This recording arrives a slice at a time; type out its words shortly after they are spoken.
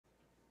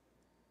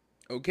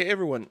Okay,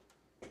 everyone,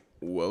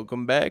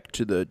 welcome back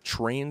to the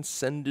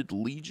Transcended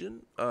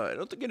Legion. I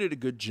don't think I did a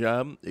good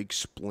job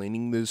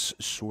explaining this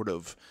sort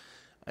of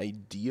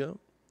idea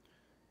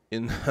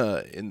in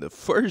the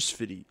first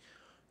video.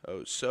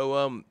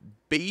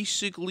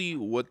 Basically,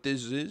 what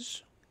this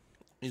is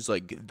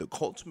like the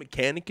cult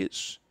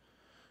mechanicus.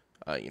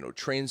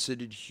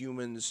 Transcended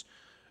humans.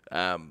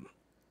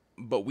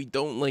 But we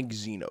don't like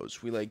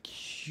Xenos. We like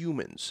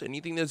humans.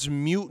 Anything that's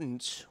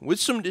mutant with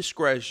some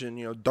discretion.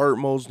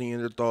 Dartmoles,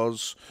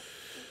 Neanderthals.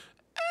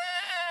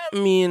 I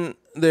mean,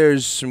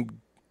 there's some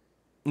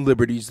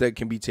liberties that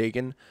can be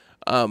taken.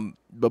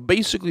 But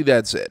basically,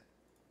 that's it.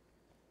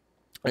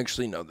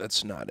 Actually, no,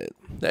 that's not it.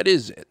 That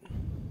is it.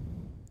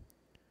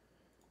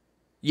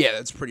 Yeah,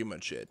 that's pretty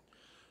much it.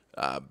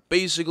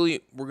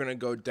 Basically, we're going to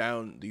go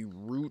down the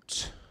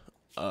route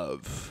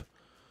of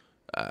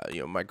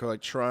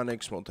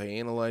microelectronics,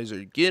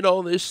 multi-analyzer, get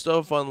all this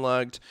stuff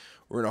unlocked.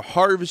 We're going to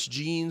harvest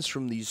genes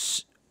from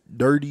these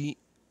dirty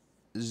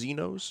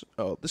Xenos.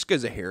 Oh, this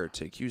guy's a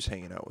heretic. He was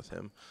hanging out with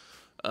him.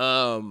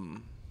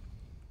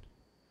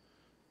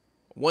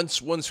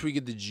 Once we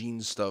get the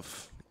gene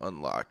stuff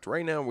unlocked.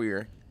 Right now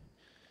we're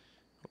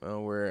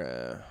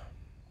trying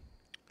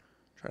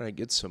to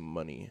get some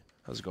money.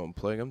 How's it going,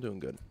 Plague? I'm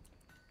doing good.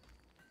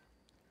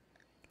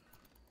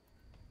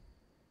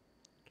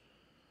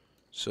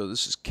 So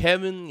this is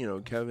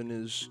Kevin. Kevin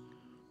is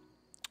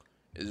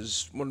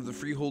one of the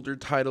freeholder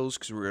titles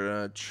because we're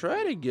gonna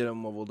try to get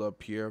him leveled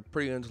up here.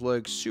 Pretty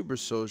intellect, super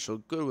social,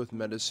 good with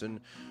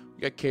medicine.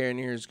 We got Karen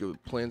here. He's good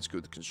with plants,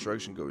 good with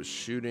construction, good with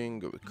shooting,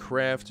 good with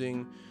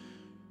crafting.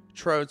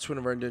 Trout's one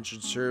of our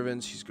indentured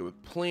servants. He's good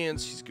with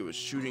plants. He's good with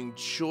shooting.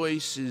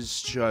 Choice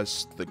is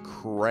just the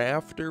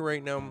crafter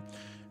right now, and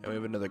we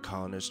have another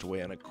colonist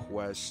away on a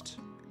quest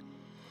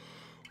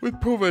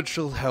with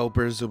provincial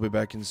helpers. They'll be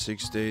back in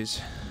 6 days.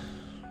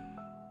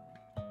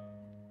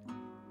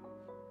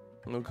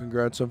 Well,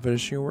 congrats on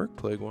finishing your work,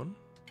 Plague One.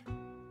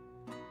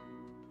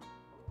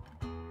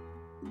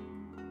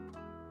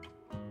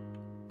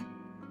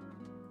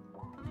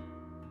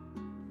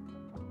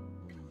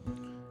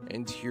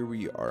 And here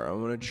we are. I'm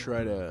going to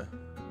try to...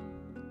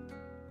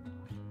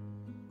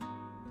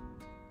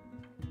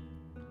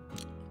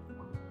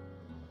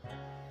 What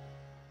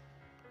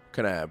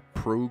kind of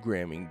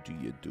programming do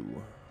you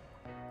do?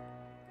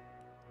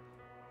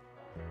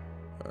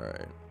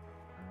 Alright.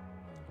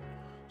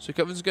 So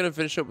Kevin's going to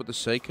finish up with the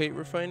psychite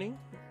refining.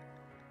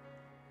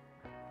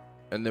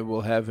 And then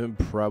we'll have him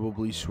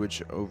probably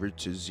switch over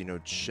to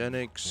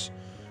xenogenics.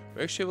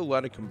 We actually have a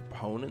lot of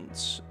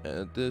components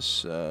at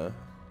this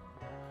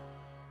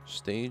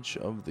stage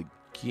of the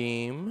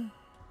game.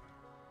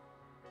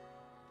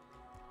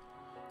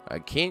 I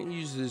can't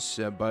use this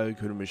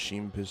bio-coded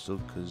machine pistol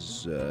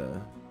because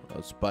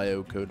it's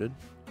bio-coded.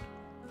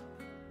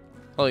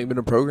 How long have you been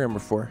a programmer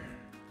for?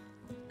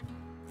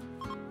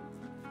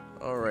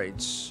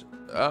 Alright.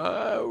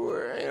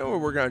 We're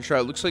working on a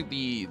trial. It looks like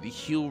the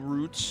heal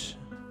route.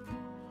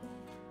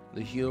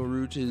 The heal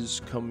route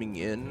is coming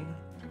in.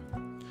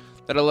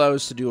 That allows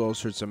us to do all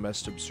sorts of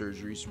messed up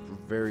surgeries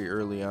very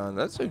early on.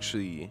 That's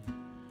actually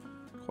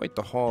quite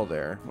the haul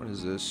there. What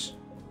is this?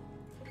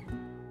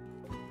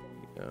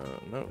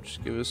 No,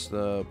 just give us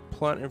the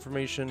plot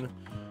information.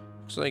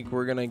 Looks like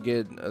we're gonna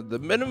get the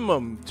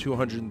minimum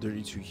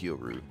 232 heal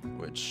route,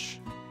 which,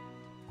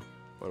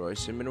 what do I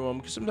say minimum?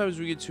 Because sometimes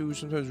we get 2,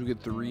 sometimes we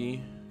get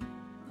 3.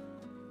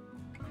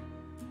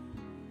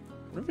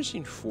 I've never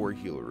seen 4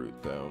 heal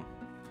route though.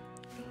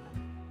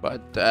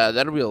 But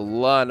that'll be a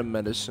lot of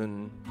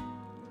medicine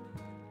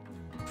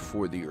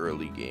for the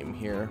early game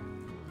here.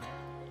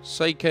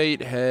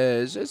 Psychite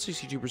has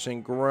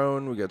 62%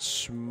 grown. We got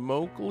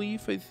smoke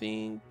leaf, I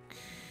think.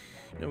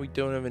 No, we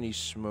don't have any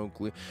smoke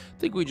leaf. I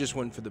think we just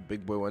went for the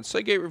big boy one.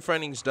 Psychite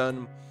refining's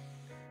done.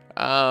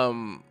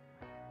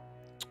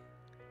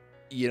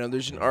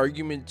 There's an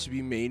argument to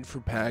be made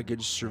for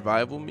packaged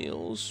survival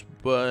meals,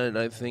 but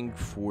I think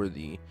for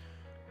the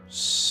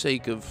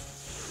sake of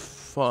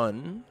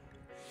fun,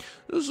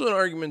 this is an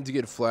argument to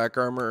get flak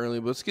armor early,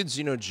 but let's get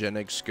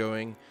xenogenics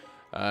going.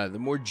 The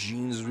more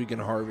genes we can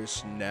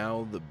harvest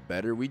now, the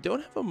better. We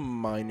don't have a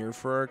miner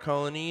for our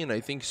colony, and I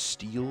think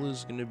steel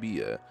is going to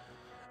be a...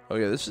 Oh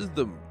yeah, this is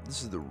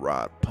the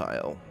rot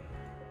pile.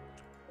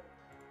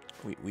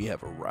 We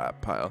have a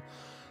rot pile.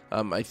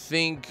 I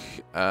think...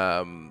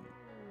 Oh,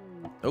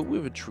 we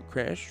have a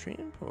crash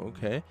train?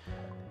 Okay.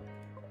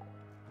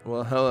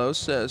 Well, hello.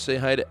 Say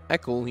hi to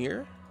Echo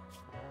here.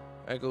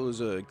 Echo is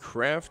a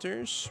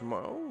crafter.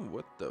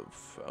 What the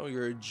Oh,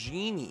 you're a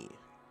genie.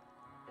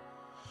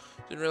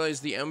 Didn't realize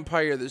the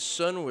Empire of the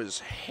Sun was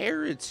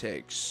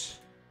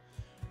heretics.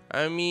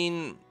 I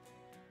mean,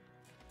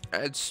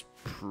 that's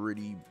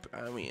pretty...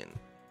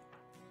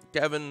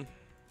 Kevin,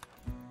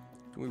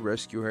 can we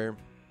rescue her?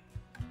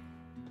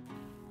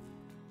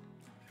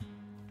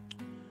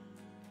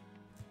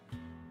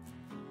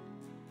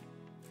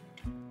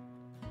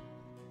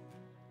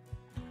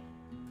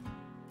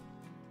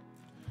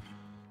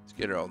 Let's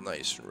get her all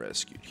nice and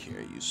rescued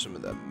here. Use some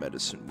of that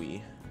medicine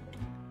we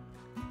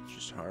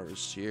just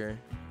harvest here.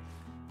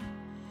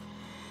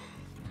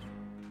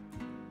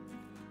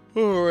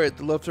 Alright,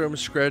 the left arm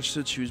scratch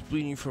that she was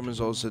bleeding from is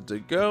all set to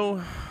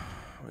go.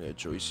 We got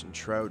Joyce and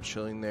Trout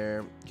chilling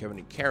there. Kevin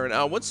and Karen.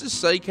 Once the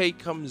Psyche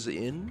comes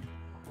in,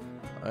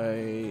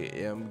 I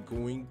am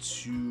going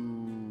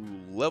to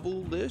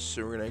level this,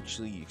 and we're going to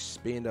actually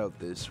expand out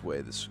this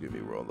way. This is going to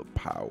be where all the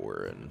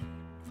power and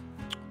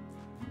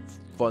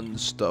fun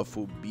stuff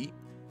will be.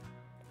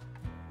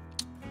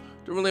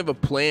 Don't really have a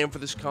plan for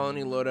this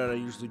colony loadout. I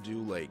usually do,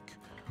 like,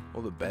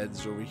 all the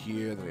beds over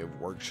here, then we have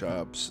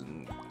workshops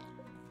and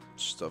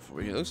stuff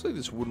over here. Looks like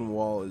this wooden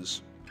wall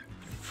is...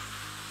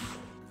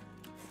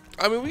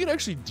 I mean, we can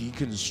actually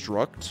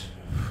deconstruct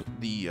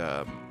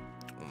the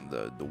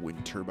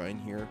wind turbine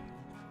here.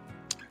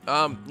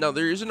 Now,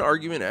 there is an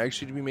argument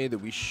actually to be made that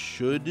we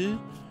should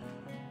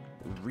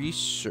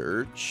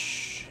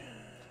research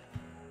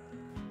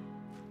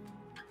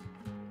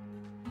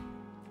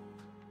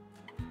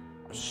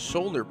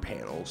solar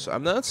panels.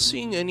 I'm not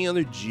seeing any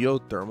other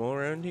geothermal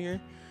around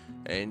here,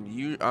 and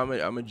I'm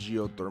a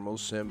geothermal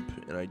simp,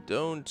 and I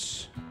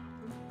don't.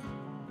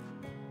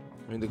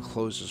 I mean, the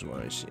closest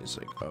one I see is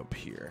like up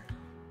here.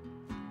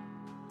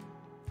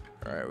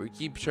 All right, we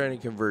keep trying to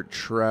convert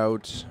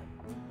Trout.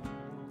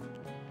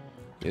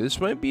 Yeah, this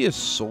might be a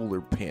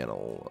solar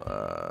panel.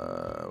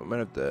 I might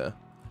have to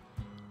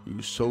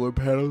use solar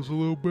panels a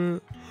little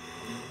bit.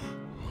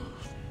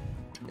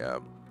 Yeah.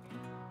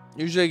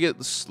 Usually I get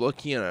this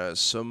lucky in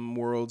some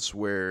worlds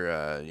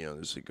where, you know,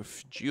 there's like a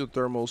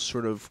geothermal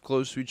sort of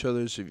close to each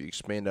other, so if you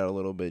expand out a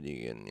little bit,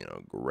 you can, you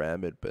know,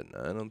 grab it, but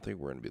I don't think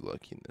we're going to be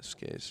lucky in this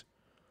case.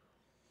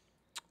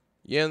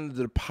 Yeah, and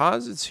the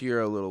deposits here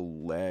are a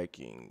little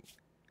lacking.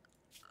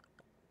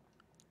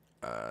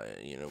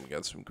 You know, we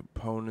got some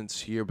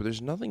components here, but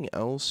there's nothing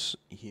else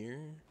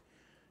here.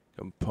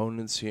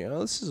 Components here.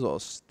 Oh, this is all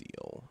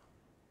steel.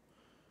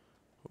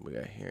 What we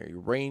got here?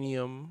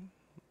 Uranium.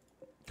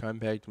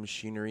 Compact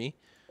machinery.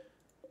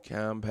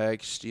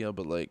 Compact steel,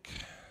 but like...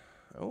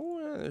 Oh,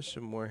 there's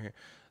some more here.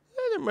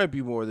 There might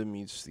be more than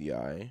meets the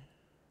eye.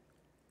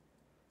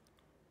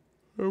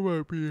 There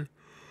might be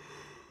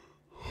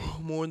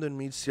more than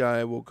meets the eye.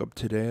 I woke up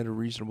today at a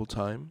reasonable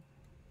time.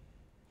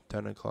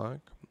 10 o'clock.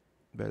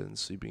 Better than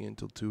sleeping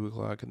until 2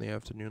 o'clock in the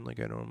afternoon like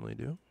I normally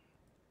do.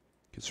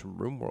 Get some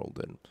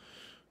Rimworld in.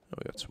 Oh,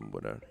 we got some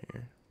wood out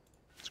here.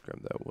 Let's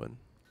grab that wood.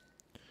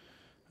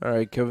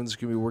 Alright, Kevin's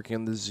going to be working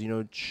on the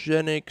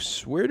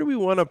xenogenics. Where do we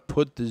want to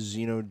put the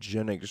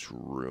xenogenics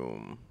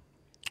room?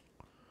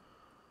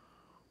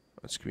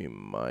 That's going to be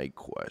my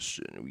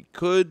question. We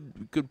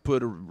could put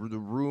the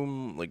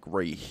room like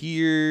right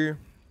here.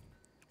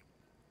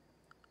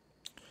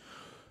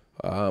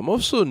 I'm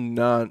also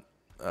not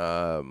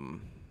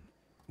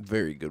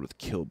very good with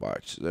kill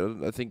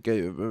boxes. I think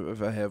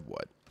if I have,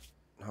 what?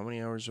 How many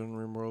hours on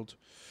Rimworld?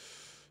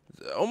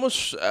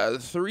 Almost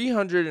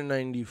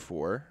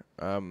 394.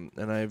 And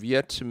I have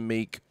yet to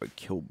make a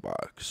kill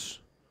box.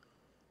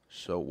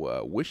 So,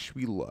 wish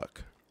me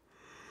luck.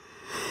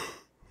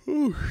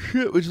 Oh,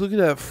 shit. Would you look at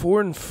that?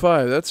 4 and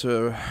 5. That's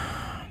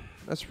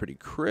pretty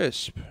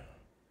crisp.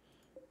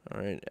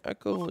 Alright.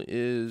 Echo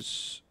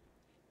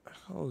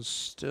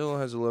still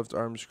has a left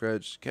arm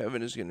scratch.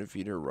 Kevin is going to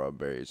feed her raw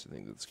berries. I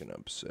think that's going to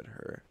upset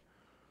her.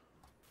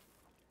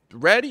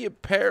 Ratty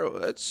apparel.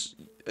 That's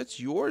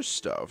your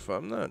stuff.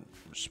 I'm not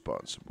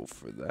responsible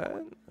for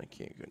that. I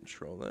can't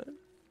control that.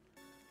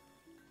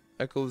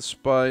 Echo the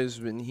spy has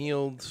been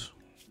healed.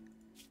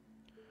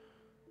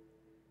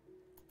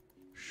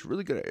 She's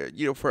really good,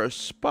 you know, for a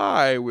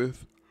spy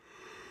with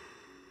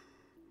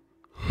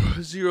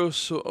 0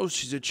 so. Oh,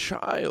 she's a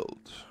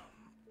child.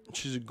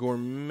 She's a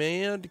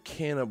gourmet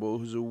cannibal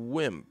who's a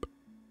wimp.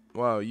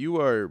 Wow, you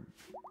are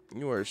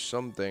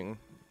something.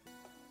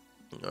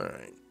 All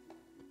right.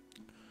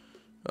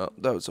 Well,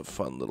 that was a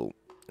fun little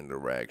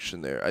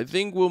interaction there. I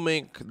think we'll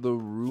make the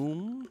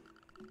room.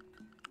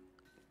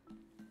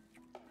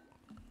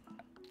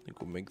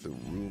 We'll make the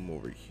room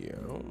over here.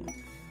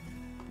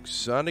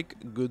 Exotic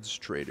goods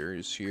trader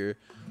is here.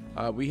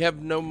 We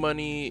have no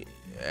money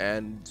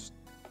and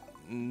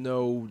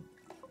no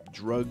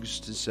drugs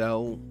to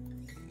sell.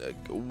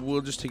 We'll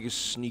just take a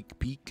sneak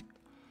peek.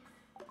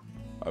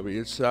 I mean,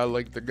 it's not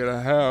like they're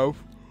gonna have.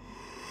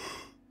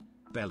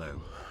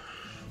 Bellow.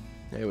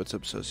 Hey, what's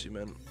up, Sussy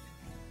man?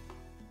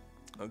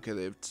 Okay,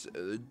 they have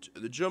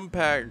the jump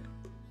pack.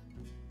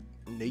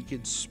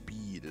 Naked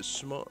speed, a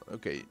small.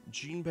 Okay,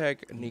 gene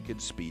pack,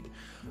 naked speed,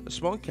 a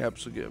small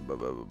capsule. Get blah,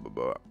 blah, blah, blah,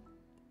 blah.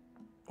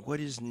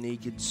 What is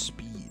naked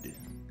speed?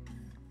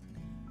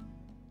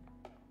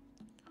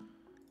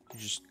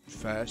 You're just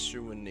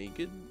faster when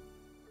naked.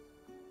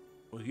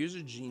 Well, here's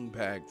a gene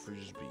pack for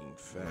just being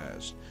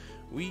fast.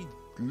 We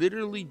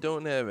literally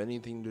don't have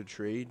anything to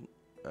trade.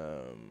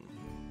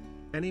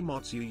 Any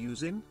mods you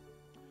using?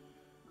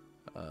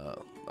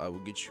 I will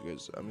get you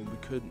guys. I mean, we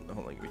could.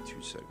 Hold on, give me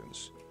 2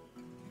 seconds.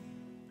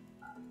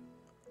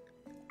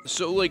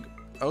 So, like,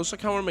 I also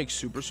kind of want to make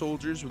super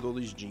soldiers with all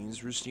these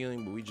genes we're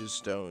stealing, but we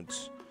just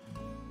don't.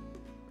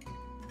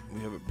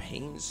 We have a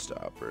pain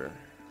stopper.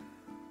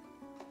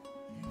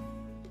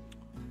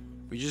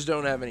 We just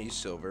don't have any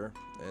silver.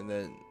 And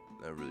then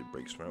That really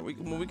breaks my heart.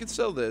 We could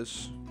sell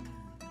this.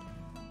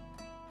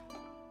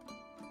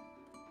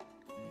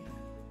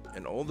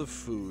 And all the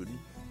food.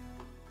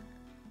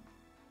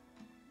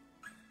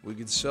 We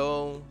could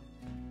sell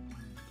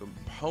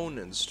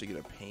components to get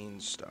a pain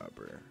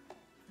stopper.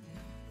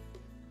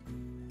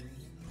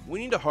 We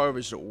need to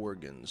harvest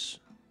organs,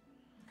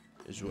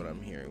 is what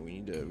I'm hearing. We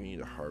need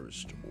to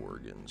harvest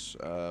organs.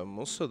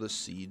 We'll sell the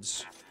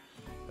seeds.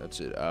 That's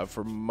it.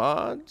 For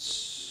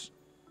mods,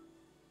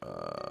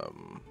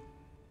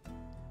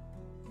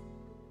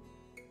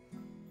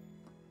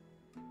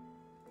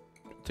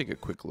 take a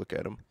quick look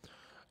at them.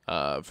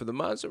 For the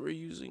mods that we're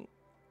using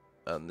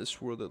on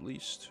this world, at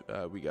least,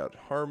 we got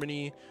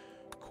Harmony,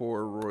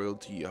 Core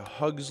Royalty,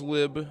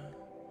 Hugslib,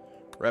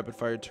 Rapid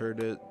Fire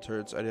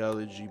Turrets,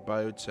 Ideology,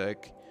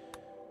 Biotech,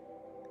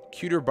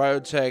 Cuter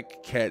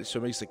Biotech, Cat, so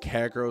it makes the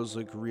cat girls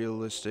look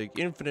realistic,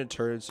 Infinite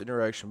Turrets,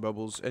 Interaction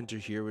Bubbles, Enter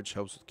Here, which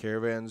helps with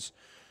caravans,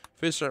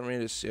 Fists Aren't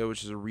Made of Steel,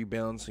 which is a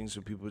rebalancing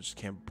so people just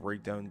can't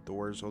break down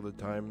doors all the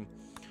time,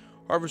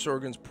 Harvest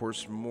Organs,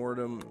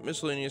 Post-Mortem,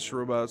 Miscellaneous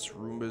Robots,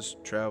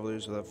 Roombas,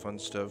 Travelers, all that fun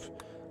stuff.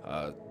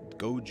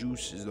 Go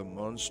Juice is the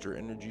monster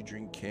energy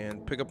drink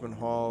can. Pick up and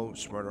haul,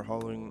 smarter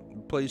hauling,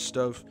 replace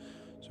stuff,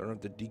 so I don't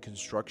have to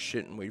deconstruct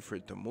shit and wait for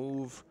it to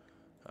move.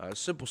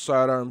 Simple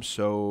sidearms,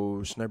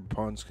 so sniper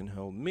pawns can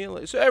hold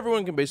melee. So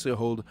everyone can basically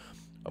hold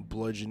a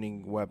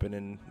bludgeoning weapon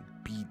and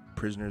beat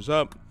prisoners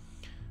up.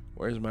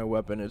 Where's my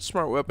weapon? It's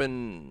smart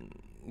weapon.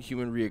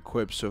 Human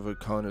re-equipped, so if a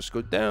colonist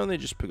go down, they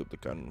just pick up the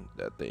gun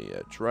that they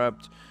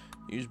dropped.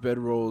 Use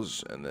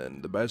bedrolls, and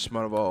then the best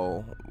mod of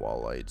all,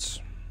 wall lights.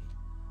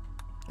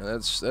 And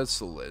that's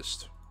the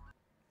list.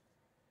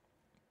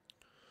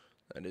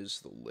 That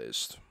is the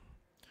list.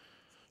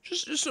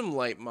 Just some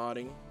light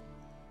modding.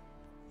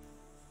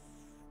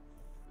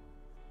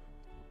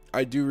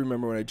 I do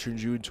remember when I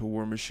turned you into a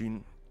war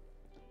machine.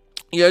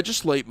 Yeah,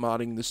 just light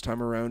modding this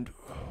time around.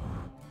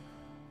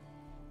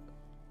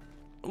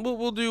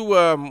 We'll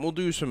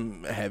do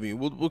some heavy.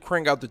 We'll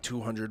crank out the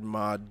 200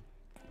 mod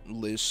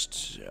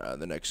list.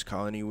 The next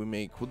colony we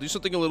make. We'll do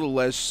something a little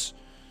less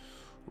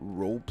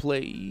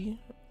roleplay,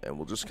 and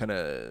we'll just kind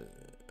of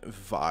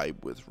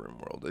vibe with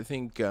Rimworld. I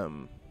think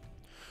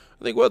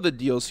while the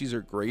DLCs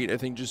are great, I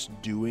think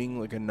just doing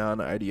like a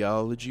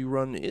non-ideology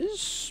run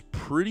is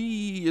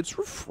it's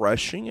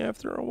refreshing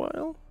after a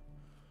while.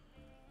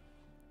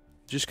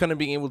 Just kind of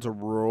being able to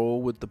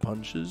roll with the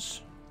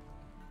punches.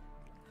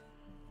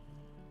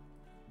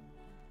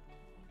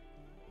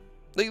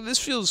 Like, this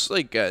feels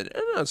like, I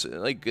don't know,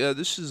 like,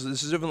 this is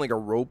definitely like a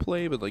role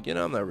play, but like,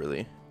 I'm not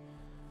really,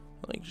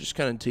 like, just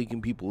kind of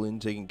taking people in,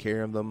 taking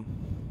care of them.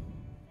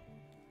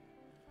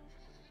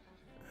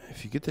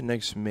 If you get the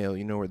next mail,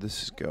 you know where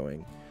this is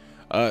going.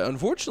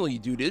 Unfortunately,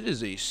 dude, it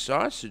is a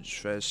sausage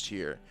fest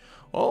here.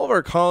 All of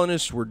our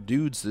colonists were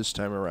dudes this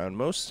time around.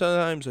 Most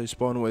times I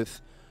spawn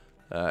with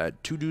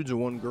 2 dudes and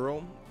 1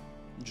 girl,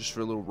 just for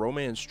a little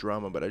romance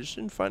drama, but I just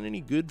didn't find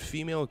any good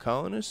female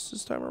colonists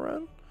this time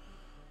around.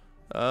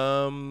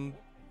 So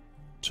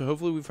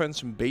hopefully we find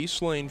some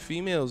baseline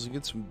females and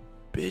get some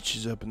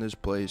bitches up in this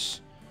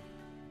place.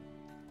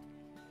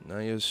 Now,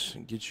 yes,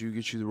 get you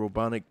the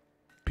robotic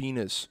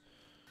penis.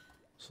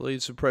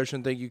 Slade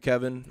suppression, thank you,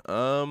 Kevin.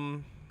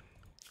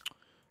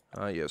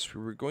 Yes,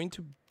 we were going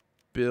to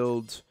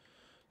build.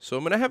 So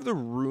I'm gonna have the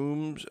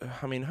rooms.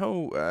 I mean,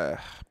 how?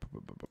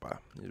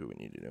 Here's what we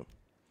need to do.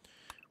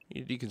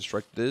 We need to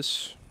deconstruct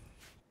this.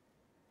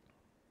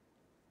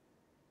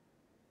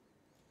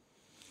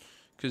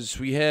 Because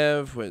we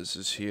have, what is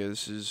this here?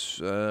 This is,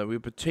 we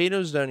have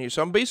potatoes down here.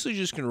 So I'm basically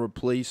just going to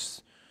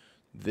replace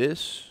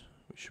this.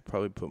 We should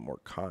probably put more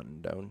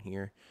cotton down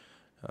here.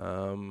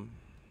 Actually,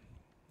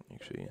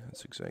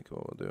 that's exactly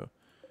what we'll do.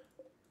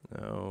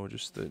 No,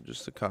 just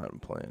the cotton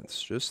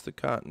plants. Just the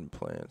cotton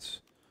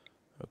plants.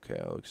 Okay,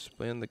 I'll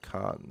expand the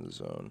cotton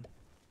zone.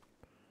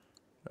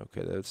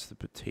 Okay, that's the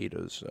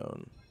potato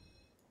zone.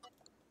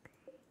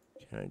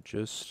 Can I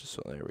just,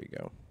 so there we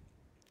go.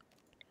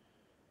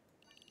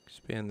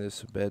 Expand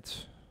this a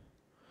bit,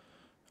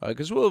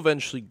 because we'll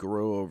eventually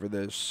grow over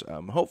this.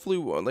 Hopefully,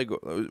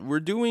 we're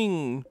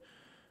doing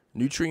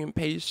nutrient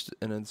paste,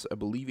 and it's, I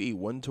believe, a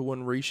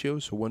 1-to-1 ratio,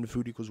 so 1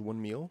 food equals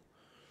 1 meal.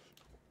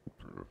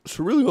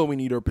 So really, all we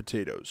need are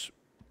potatoes.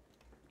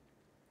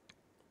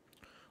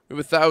 We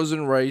have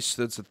 1,000 rice.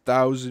 That's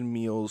 1,000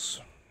 meals.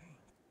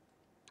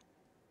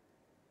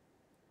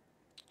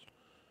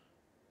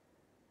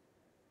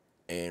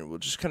 And we'll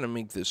just kind of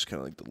make this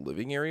kind of like the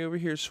living area over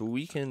here, so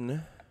we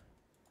can.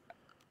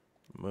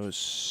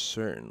 Most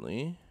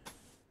certainly.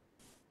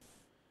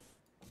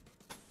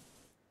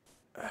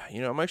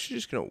 I'm actually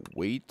just going to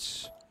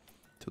wait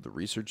till the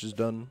research is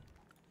done.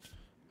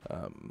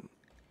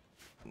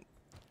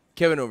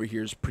 Kevin over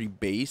here is pretty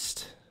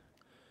based.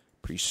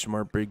 Pretty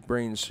smart, big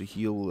brain, so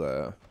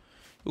he'll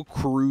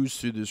cruise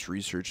through this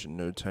research in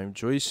no time.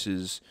 Joyce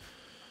is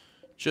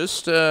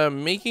just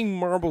making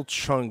marble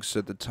chunks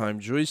at the time.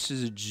 Joyce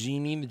is a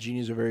genie. The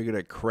genies are very good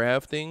at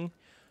crafting.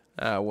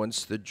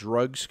 Once the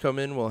drugs come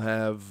in, we'll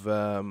have,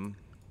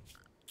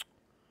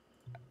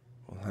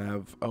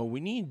 oh, we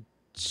need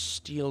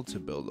steel to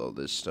build all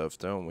this stuff,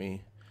 don't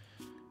we?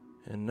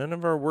 And none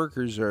of our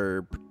workers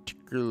are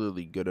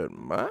particularly good at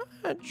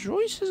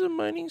Joyce has a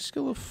mining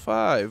skill of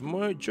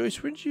 5. Joyce,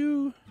 when'd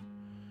you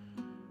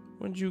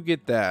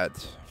get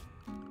that?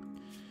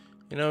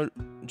 You know,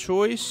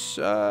 Joyce,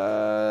 you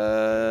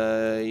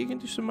can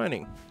do some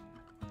mining.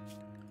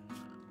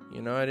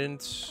 You know, I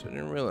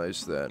didn't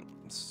realize that.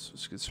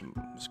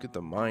 Let's get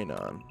the mine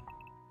on.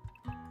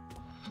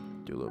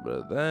 Do a little bit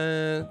of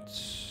that.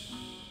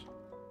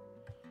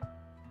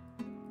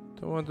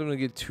 Don't want them to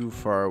get too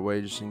far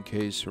away just in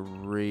case a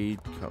raid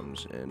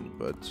comes in,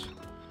 but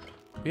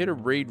we had a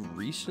raid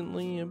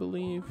recently, I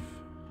believe.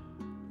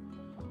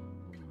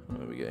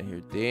 What do we got here?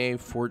 Day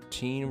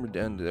 14. We're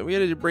down to that. We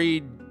had a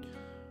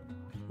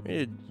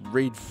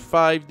raid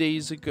 5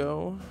 days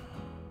ago.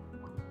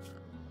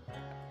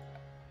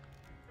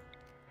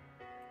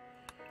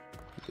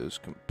 Get those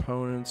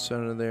components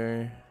out of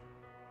there.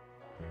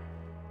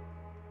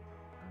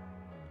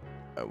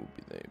 That will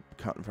be the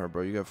cotton farm,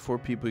 bro. You got 4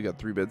 people, you got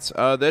 3 beds.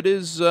 That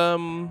is, I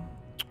don't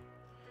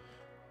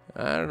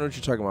know what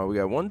you're talking about. We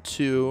got 1,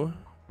 2.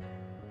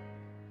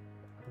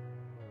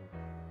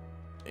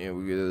 And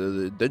we got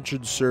the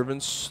indentured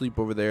servants sleep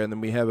over there, and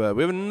then we have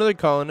another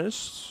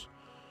colonist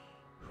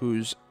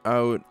who's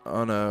out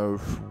on a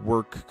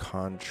work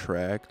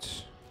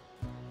contract.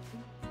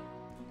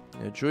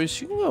 Yeah, Joyce,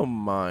 you can go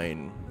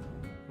mine.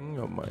 You can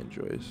go mine,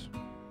 Joyce.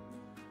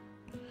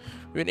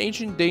 We have an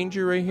ancient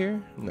danger right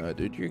here. No,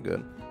 dude, you're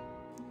good.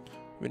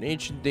 We have an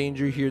ancient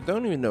danger here.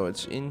 Don't even know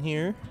what's in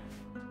here.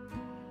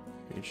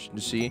 Interesting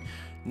to see.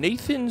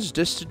 Nathan's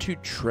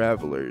destitute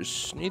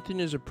travelers. Nathan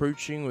is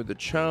approaching with a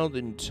child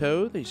in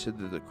tow. They said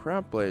that the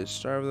crop blight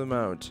starved them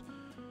out.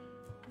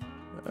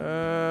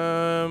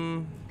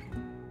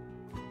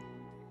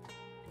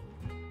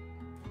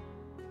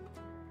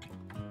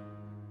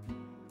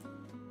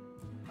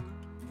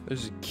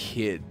 There's a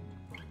kid.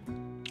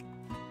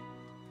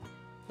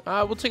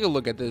 We'll take a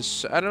look at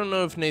this. I don't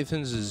know if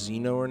Nathan's a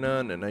Xeno or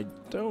not, and I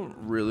don't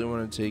really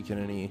want to take in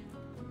any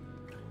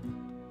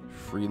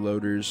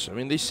freeloaders. I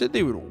mean, they said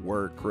they would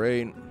work,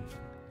 right?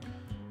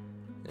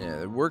 Yeah,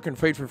 they work and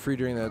fight for free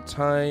during that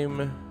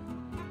time.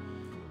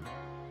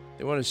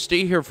 They want to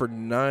stay here for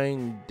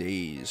 9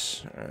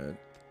 days.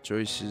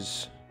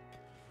 Joyce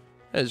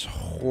that is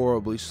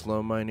horribly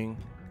slow mining.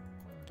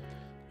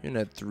 You're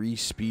at 3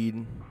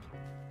 speed.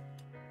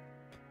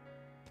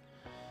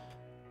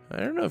 I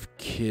don't know if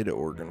kid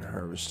organ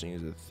harvesting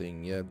is a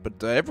thing yet,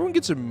 but everyone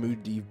gets a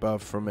mood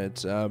debuff from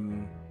it.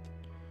 Even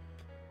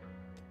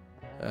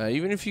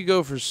if you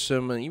go for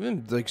some,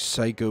 even like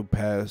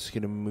psychopaths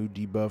get a mood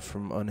debuff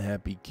from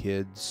unhappy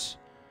kids.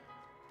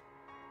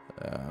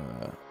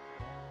 Or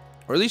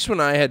at least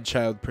when I had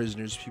child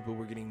prisoners, people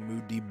were getting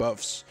mood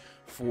debuffs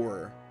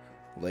for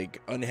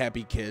like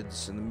unhappy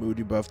kids, and the mood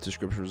debuff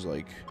description was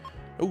like,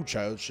 "Oh,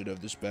 child should have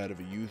this bad of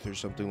a youth" or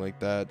something like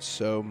that.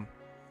 So.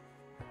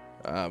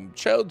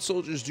 Child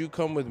soldiers do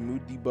come with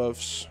mood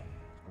debuffs,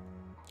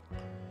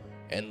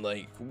 and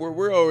like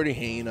we're already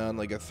hanging on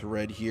like a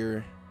thread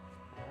here.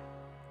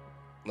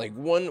 Like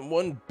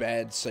one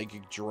bad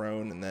psychic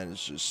drone, and that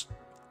is just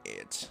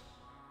it.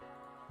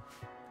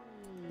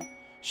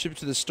 Ship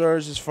to the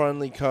stars has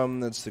finally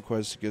come. That's the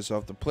quest to get us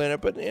off the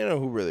planet, but you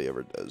know who really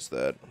ever does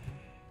that?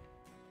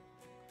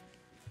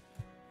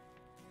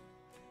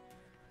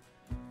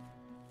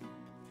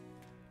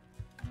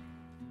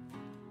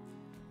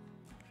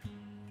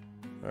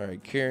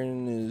 Alright,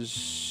 Karen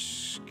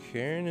is...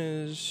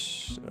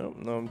 Oh,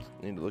 no,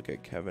 I need to look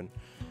at Kevin.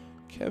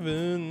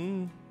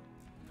 Kevin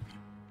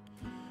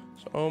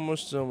is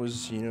almost done with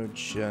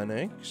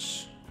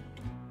xenogenics.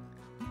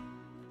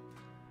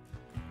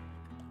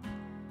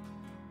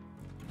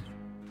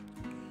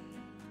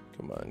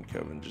 Come on,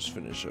 Kevin, just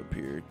finish up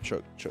here.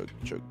 Chuck, chuck,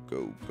 chuck,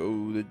 go,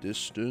 go the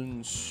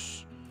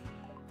distance.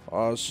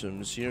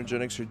 Awesome,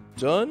 xenogenics are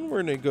done.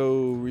 We're gonna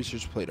go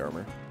research plate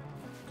armor.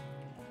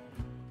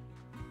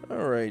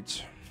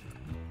 Alright.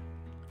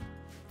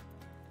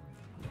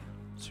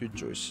 Let's see what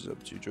Joyce is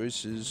up to.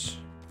 Joyce is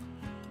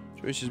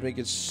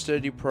making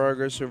steady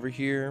progress over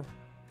here.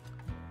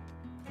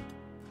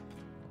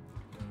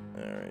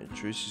 Alright,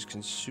 Joyce is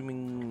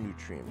consuming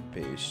nutrient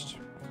paste.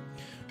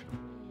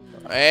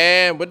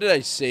 And what did I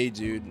say,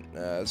 dude?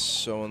 That's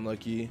so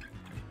unlucky.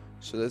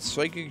 So that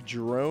psychic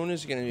drone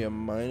is going to be a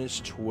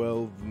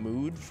 -12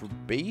 mood for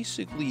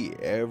basically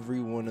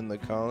everyone in the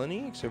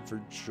colony except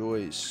for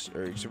Joyce,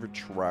 or except for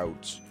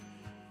Trout.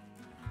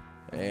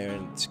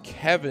 And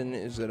Kevin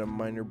is at a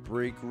minor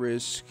break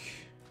risk.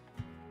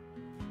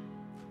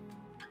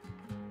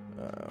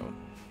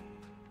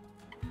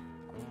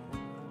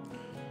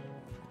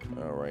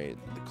 Alright,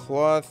 the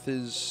cloth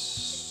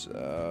is...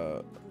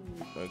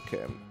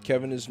 okay,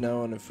 Kevin is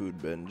now on a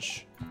food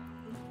binge.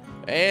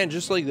 And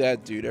just like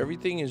that, dude,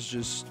 everything is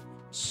just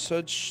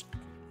such...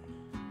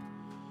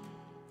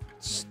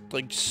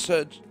 like,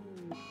 such...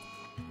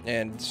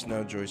 And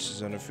now Joyce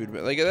is on a food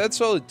binge. Like, that's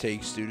all it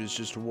takes, dude, is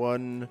just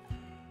one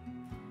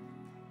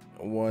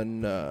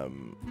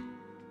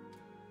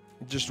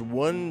Just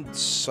one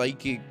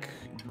psychic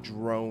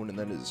drone, and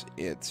that is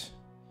it.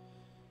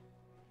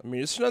 I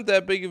mean, it's not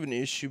that big of an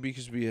issue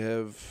because we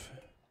have...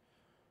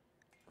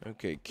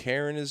 Okay,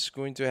 Karen is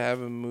going to have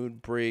a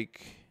mood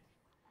break.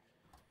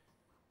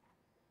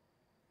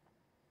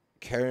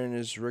 Karen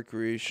is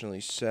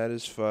recreationally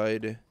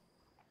satisfied.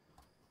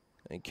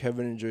 And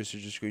Kevin and Joyce are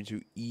just going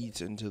to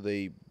eat until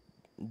they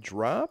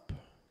drop.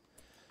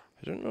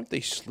 I don't know if they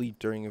sleep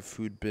during a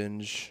food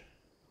binge.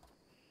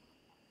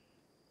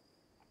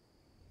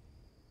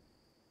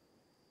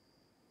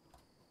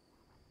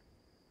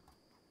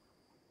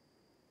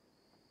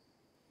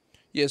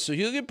 Yeah, so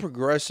he'll get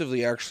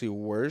progressively actually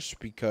worse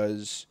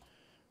because,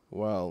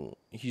 well,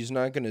 he's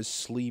not going to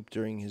sleep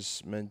during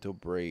his mental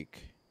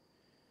break.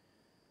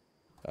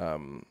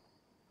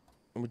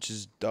 Which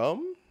is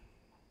dumb.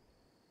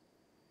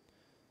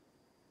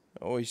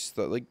 I always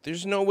thought, like,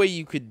 there's no way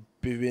you could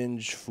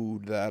binge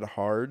food that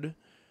hard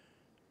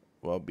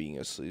while being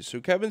asleep. So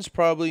Kevin's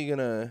probably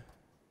gonna...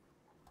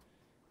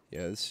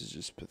 Yeah, this is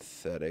just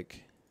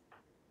pathetic.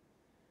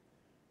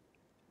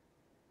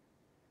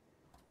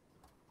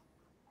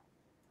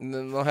 And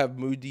then they'll have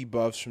mood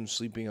debuffs from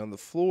sleeping on the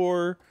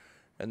floor.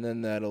 And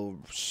then that'll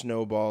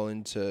snowball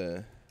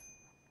into...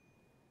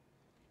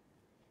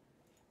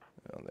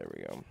 Oh, there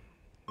we go.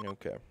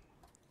 Okay.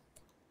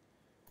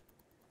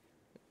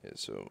 Yeah,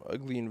 so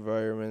ugly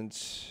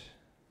environment.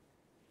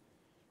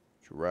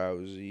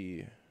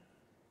 Drowsy.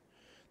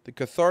 The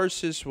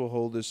catharsis will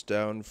hold us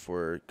down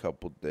for a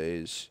couple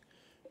days.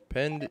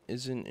 Pen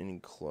isn't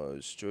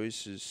enclosed.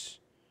 Joyce's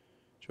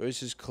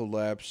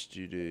collapsed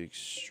due to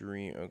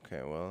extreme...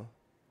 Okay, well...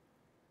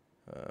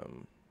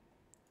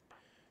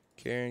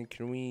 Karen,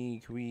 can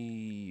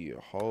we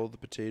haul the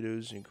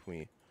potatoes and can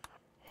we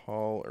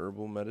haul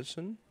herbal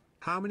medicine?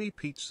 How many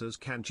pizzas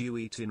can you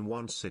eat in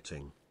one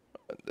sitting?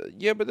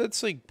 Yeah, but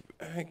that's like,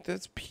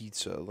 that's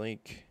pizza.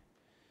 Like,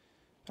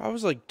 that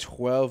was like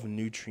 12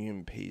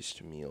 nutrient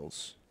paste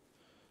meals.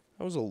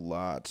 That was a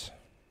lot.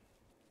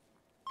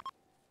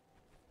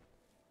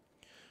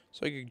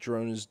 Psychic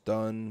drone is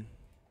done.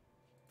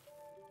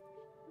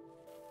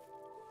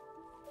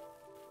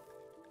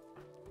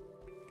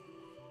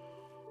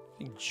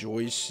 I think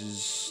Joyce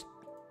is...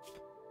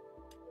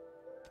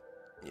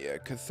 Yeah,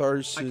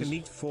 catharsis. I can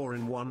eat 4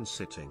 in one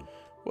sitting.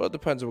 Well, it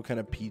depends on what kind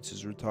of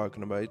pizzas we're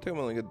talking about. You talking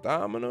about like a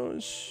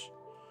Domino's?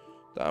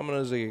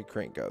 Domino's, they can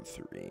crank out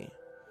 3.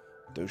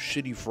 Those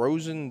shitty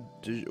frozen...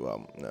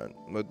 Well, no.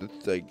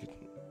 But like...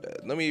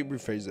 let me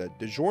rephrase that.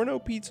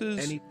 DiGiorno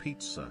pizzas? Any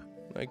pizza.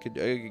 I could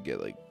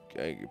get like...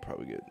 I could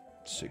probably get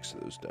 6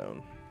 of those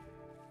down.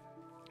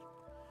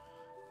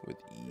 With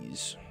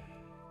ease.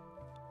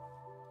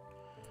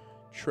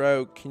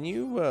 Trout, can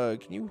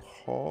you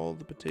haul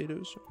the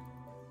potatoes?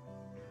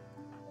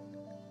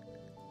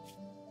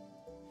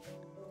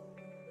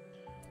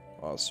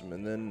 Awesome.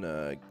 And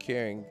then,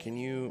 Karen, can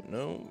you...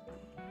 No.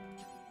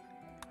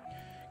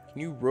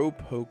 Can you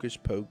rope Hocus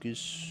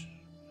Pocus?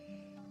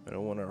 I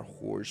don't want our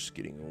horse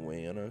getting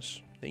away on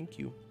us. Thank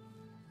you.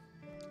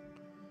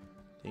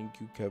 Thank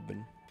you,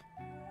 Kevin.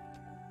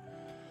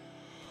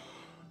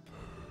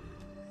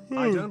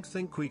 I don't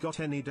think we got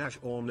any dash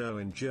or no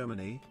in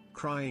Germany.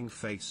 Crying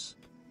face.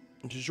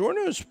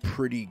 DiGiorno is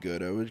pretty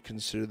good. I would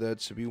consider that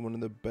to be one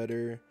of the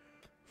better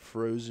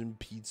frozen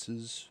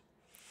pizzas.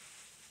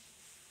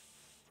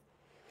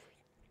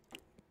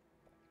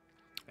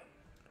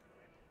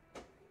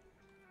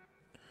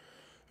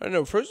 I don't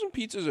know, frozen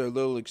pizzas are a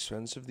little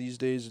expensive these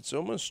days. It's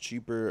almost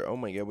cheaper. Oh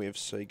my god, we have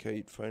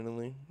Psychite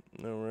finally.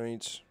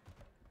 Alright.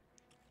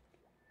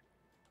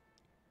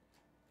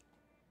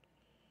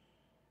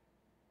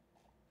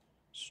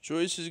 So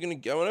Joyce is gonna...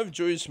 I wanna have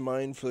Joyce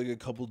mine for like a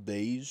couple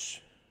days.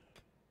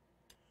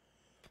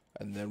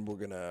 And then we're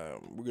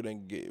gonna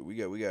get... We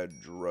got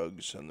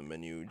drugs on the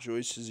menu.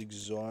 Joyce is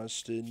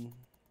exhausted.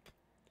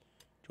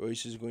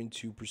 Joyce is going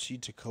to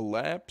proceed to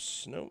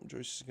collapse. No,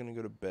 Joyce is gonna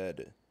go to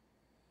bed.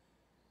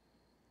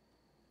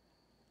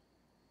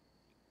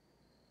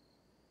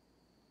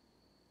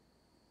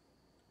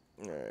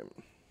 Alright.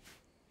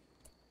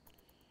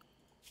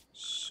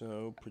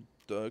 So,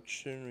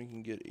 production, we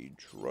can get a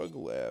drug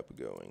lab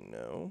going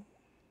now.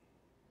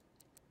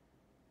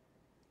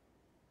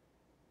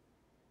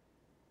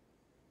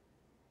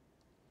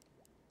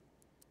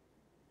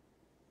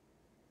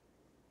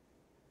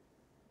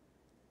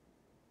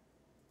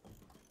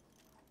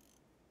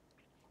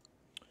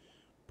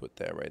 Put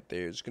that right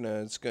there. It's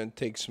gonna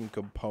take some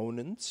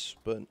components,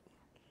 but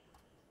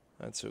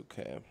that's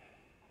okay.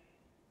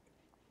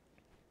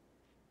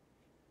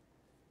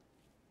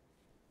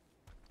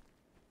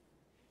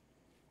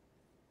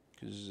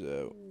 Cause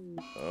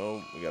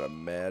oh, we got a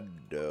mad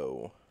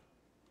doe.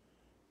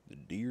 The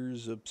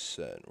deer's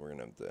upset. We're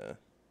gonna have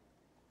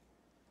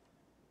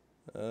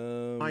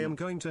to. I am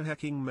going to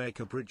hacking make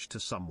a bridge to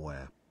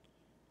somewhere.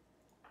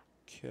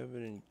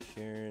 Kevin and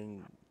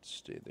Karen,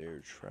 stay there.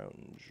 Trout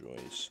and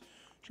Joyce.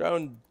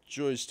 Trout and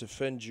Joyce,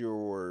 defend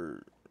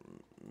your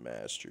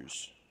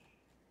masters.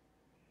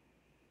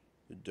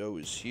 The doe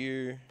is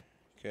here.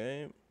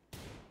 Okay.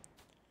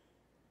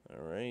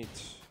 Alright.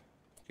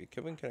 Okay,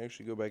 Kevin can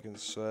actually go back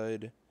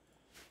inside.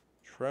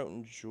 Trout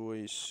and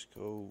Joyce,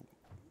 go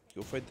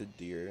fight the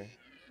deer.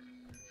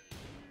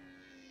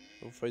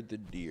 Go fight the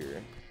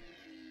deer.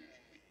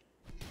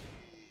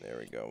 There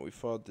we go. We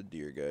fought the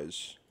deer,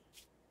 guys.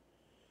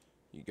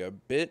 You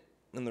got bit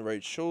in the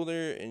right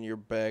shoulder, and your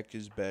back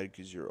is bad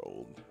because you're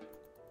old.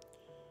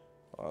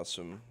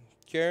 Awesome.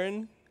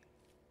 Karen,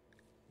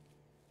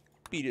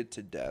 beat it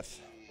to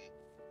death.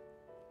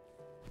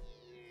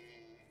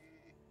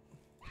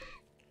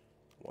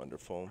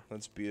 Wonderful.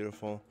 That's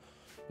beautiful.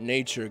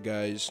 Nature,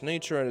 guys.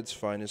 Nature at its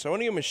finest. I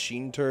want to get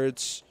machine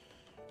turrets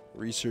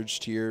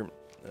researched here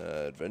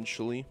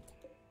eventually.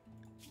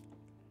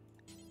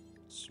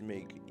 Let's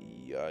make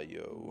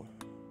Yayo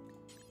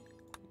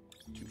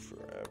do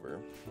forever.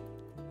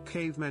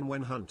 Cavemen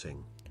when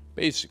hunting.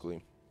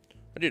 Basically.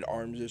 I did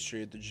arms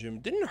yesterday at the gym.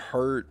 Didn't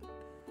hurt.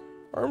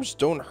 Arms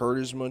don't hurt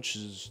as much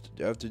as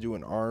after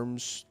doing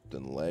arms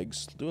than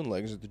legs. Doing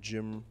legs at the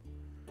gym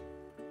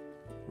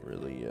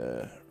really,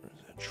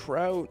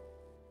 Trout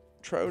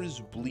is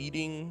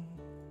bleeding.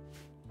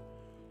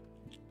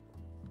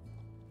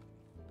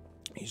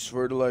 He's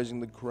fertilizing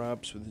the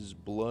crops with his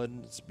blood.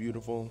 It's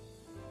beautiful.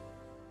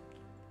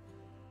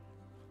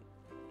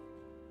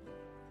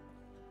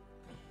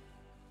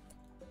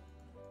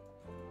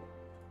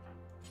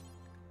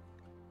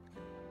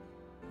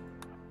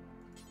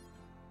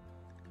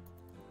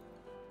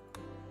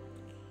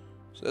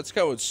 So that's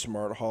kind of what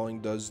smart hauling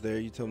does there.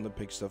 You tell them to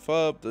pick stuff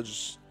up. They'll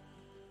just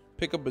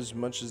pick up as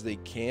much as they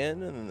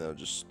can, and then they'll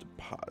just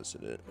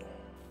deposit it.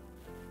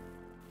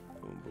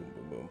 Boom, boom,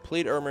 boom, boom.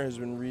 Plate armor has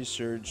been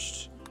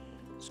researched.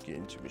 Let's get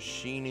into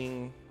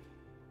machining.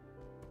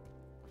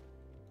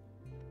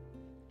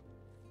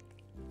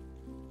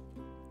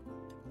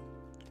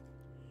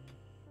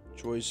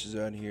 Joyce is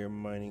out here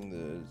mining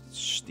the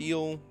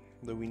steel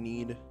that we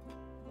need.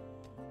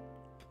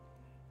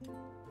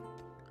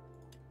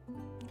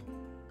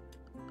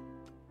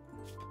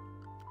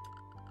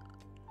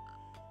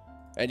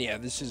 And yeah,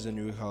 this is a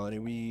new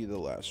colony. The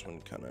last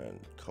one kind of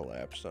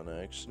collapsed on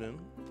accident.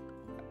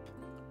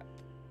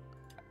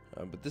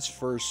 But this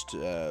first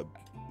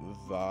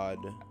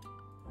VOD of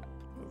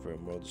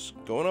Rimworld is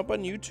going up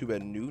on YouTube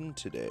at noon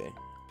today.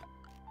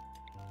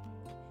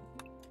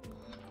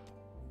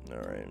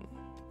 Alright.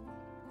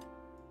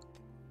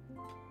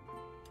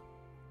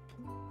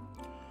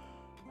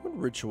 What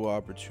ritual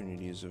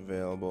opportunity is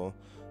available?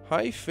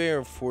 High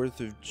Fair 4th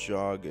of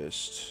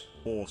August.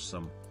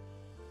 Awesome.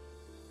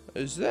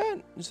 Is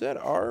that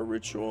our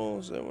ritual?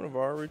 Is that one of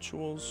our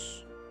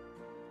rituals?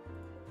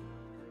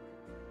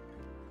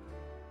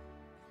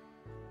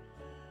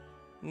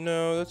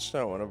 No, that's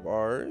not one of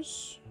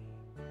ours.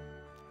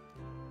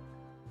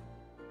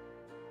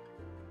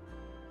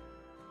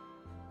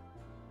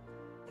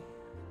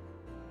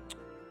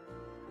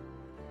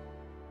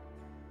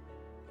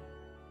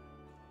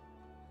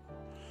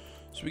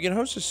 So we can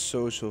host a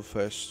social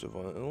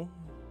festival.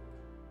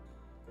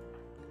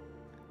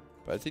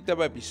 But I think that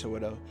might be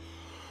someone else.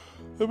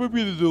 That might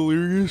be the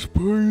delirious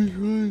party.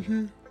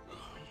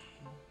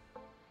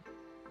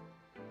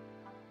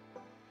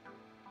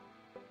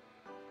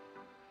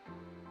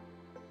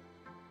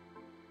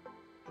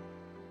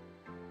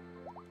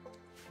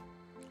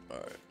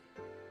 Alright.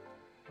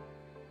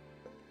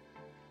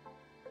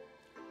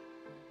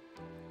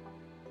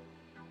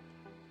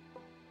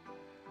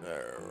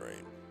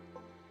 Alright.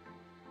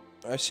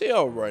 I say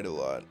alright a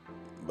lot,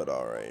 but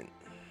alright.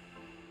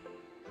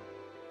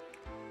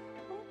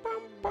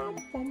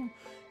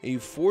 A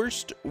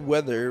forced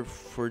weather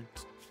for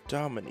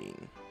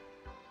dominating.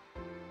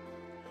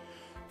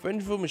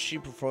 Vengeful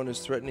machine performed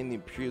is threatening the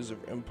Imperials of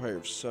Empire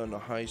of Sun. A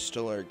high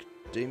stellar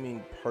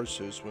Damien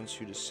Parsos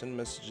wants you to send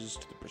messages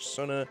to the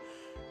persona,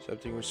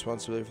 accepting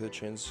responsibility for the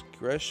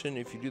transgression.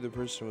 If you do, the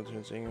person will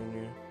turn anger on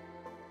you.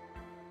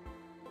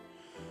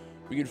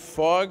 We get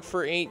fog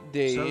for 8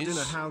 days. So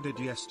dinner, how did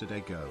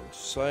yesterday go?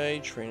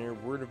 Side trainer,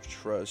 word of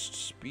trust.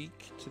 Speak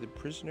to the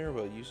prisoner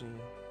while using...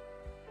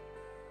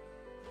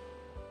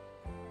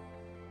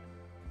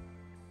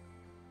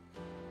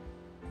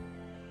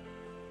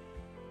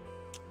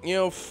 You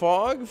know,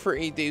 fog for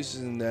 8 days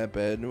isn't that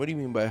bad. What do you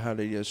mean by how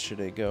did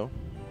yesterday go?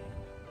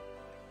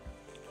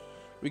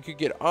 We could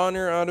get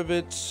honor out of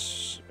it.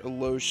 A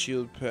low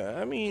shield pad.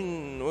 I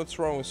mean, what's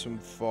wrong with some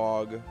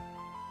fog?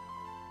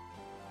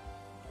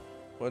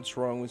 What's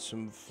wrong with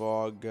some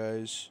fog,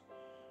 guys?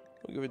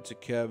 We'll give it to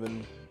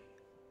Kevin.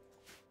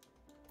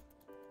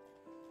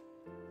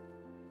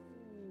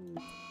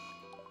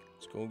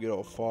 Let's go get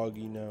all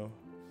foggy now.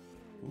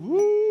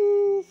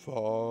 Woo,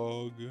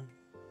 fog.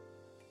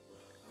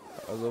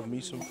 I love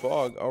me some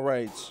fog.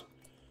 Alright.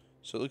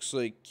 So it looks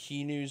like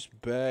Kinu's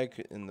back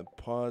and the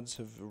pods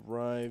have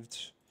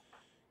arrived.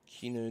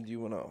 Kinu, do you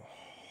want to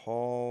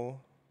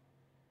haul?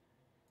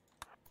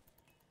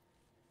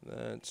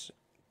 That's...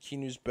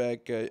 Kinu's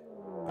back, guy.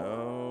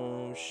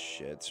 Oh,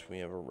 shit. We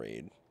have a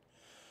raid.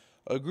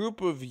 A group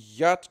of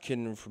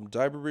Yatkin from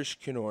Diberish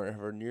Kinor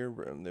have our near...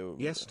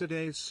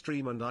 Yesterday's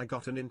stream and I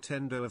got a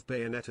Nintendo of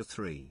Bayonetta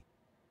 3.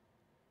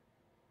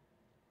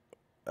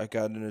 I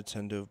got a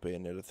Nintendo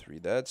Bayonetta 3.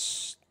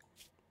 That's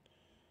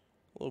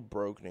a little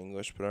broken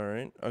English, but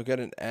alright. I got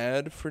an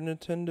ad for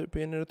Nintendo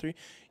Bayonetta 3.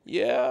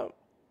 Yeah,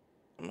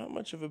 I'm not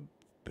much of a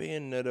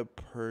Bayonetta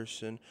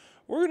person.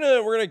 We're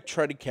gonna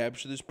try to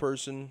capture this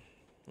person.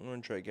 I'm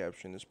gonna try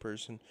capturing this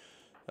person.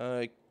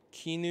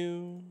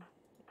 Kinu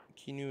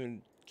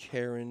and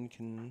Karen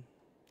can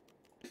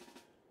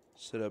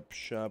set up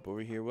shop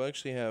over here. We'll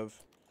actually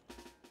have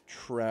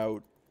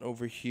Trout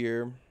over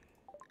here.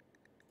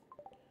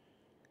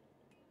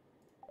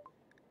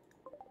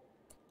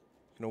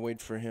 Gonna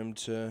wait for him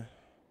to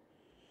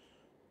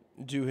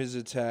do his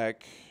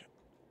attack.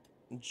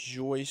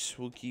 Joyce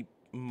will keep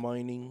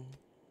mining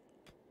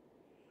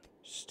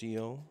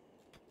steel.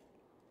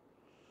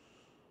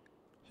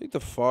 I think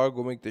the fog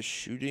will make the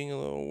shooting a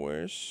little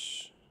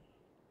worse.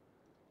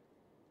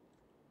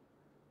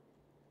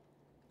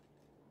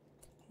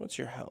 What's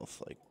your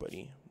health like,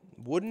 buddy?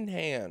 Wooden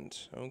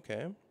hand.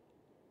 Okay.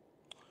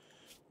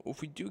 Well,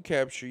 if we do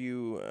capture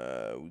you,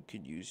 we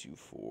could use you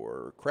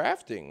for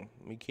crafting.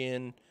 We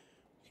can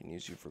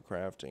use you for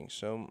crafting.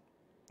 So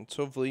let's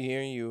hopefully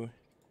here you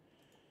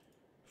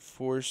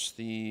force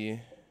the...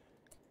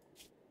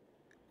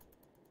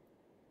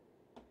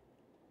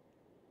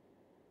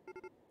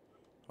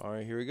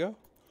 Alright, here we go.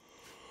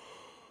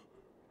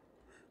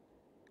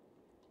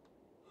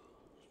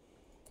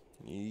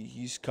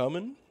 He's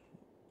coming.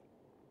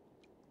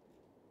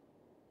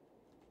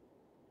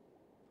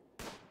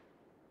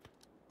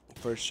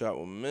 First shot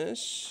will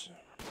miss.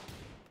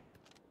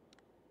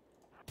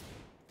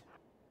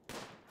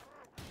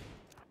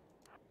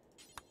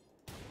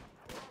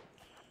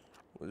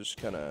 We'll just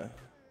kind of...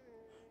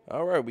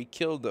 Alright, we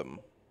killed him.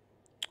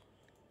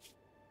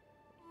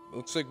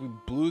 Looks like we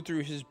blew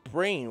through his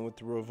brain with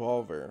the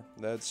revolver.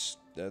 That's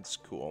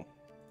cool.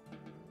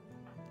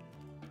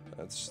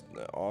 That's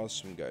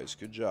awesome, guys.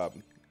 Good job.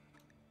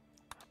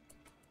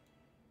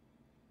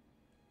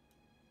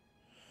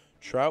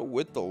 Trout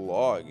with the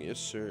log. Yes,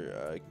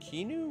 sir.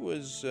 Kinu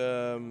was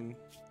a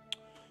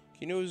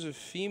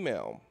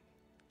female.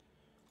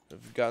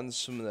 I've gotten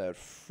some of that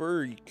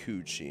furry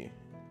coochie.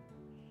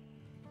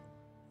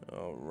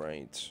 All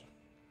right.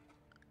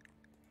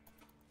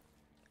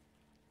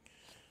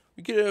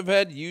 We could have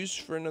had use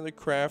for another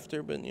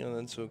crafter, but you know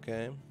that's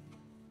okay.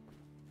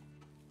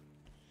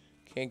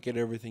 Can't get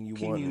everything you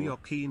want. Kinu, you're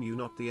Kinu,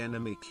 not the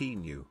enemy.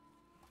 Kinu.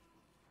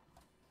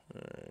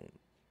 All right.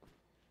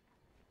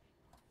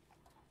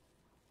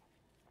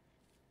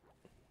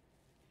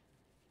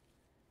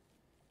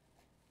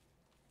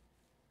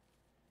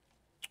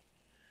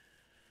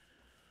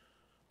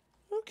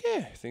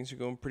 Okay, things are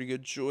going pretty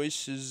good.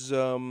 Joyce is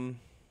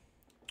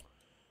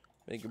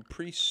making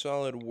pretty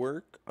solid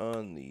work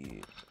on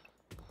the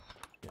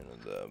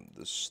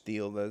the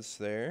steel that's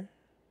there.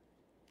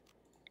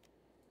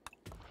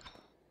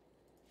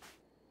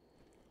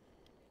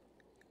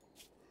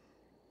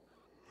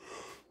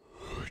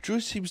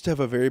 Joyce seems to have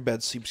a very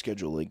bad sleep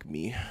schedule like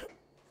me.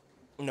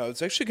 No,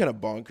 it's actually kind of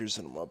bonkers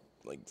that I'm up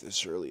like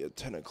this early at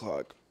 10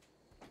 o'clock.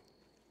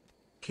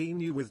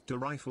 Kinu with the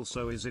rifle,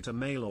 so is it a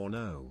male or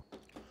no?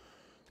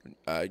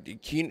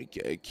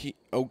 Kinu.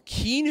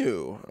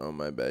 Oh,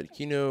 my bad.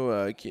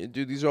 Kinu,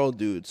 dude, these are all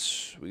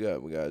dudes. We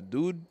got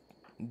dude,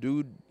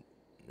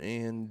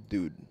 and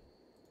dude.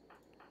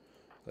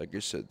 Like I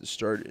said, the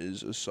start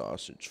is a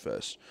sausage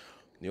fest.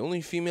 The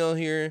only female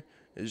here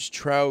is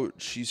Trout.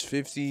 She's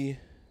 50.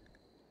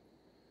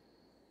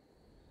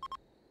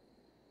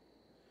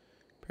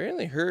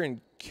 Apparently her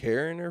and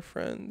Karen are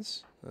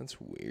friends. That's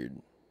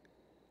weird.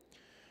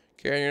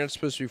 Karen, you're not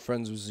supposed to be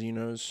friends with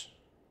Xenos.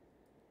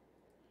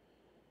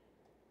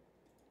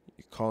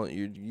 What do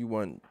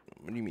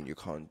you mean you're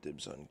calling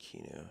dibs on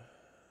Kinu?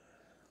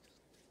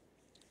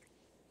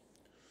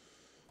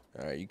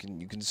 Alright, you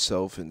can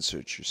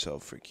self-insert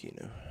yourself for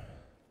Kinu.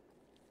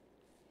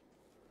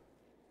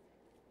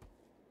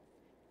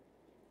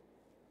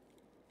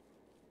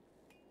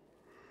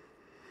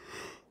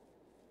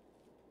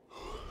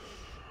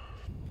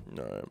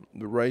 Alright,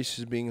 the rice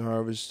is being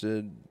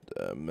harvested,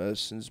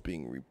 medicine's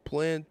being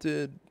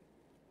replanted.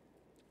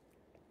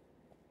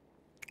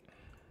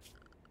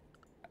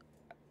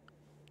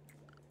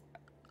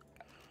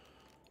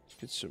 Let's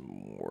get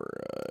some more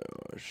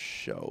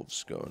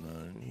shelves going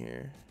on in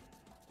here.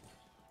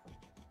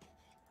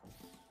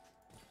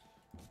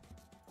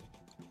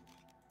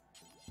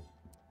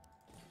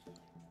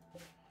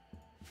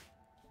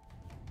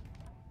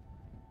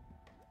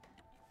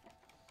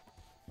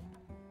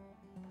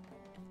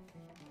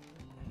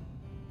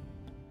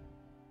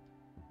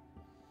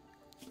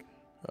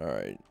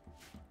 Alright,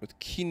 with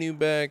Kinu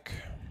back.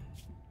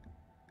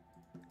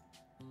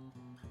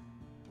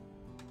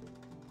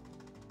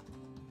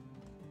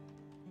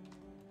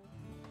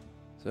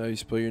 Is that how you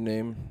spell your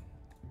name?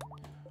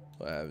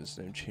 Well, I have his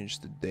name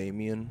changed to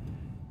Damien.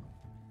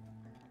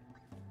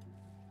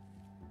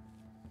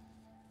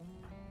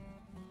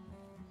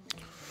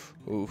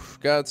 Oof,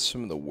 got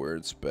some of the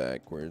words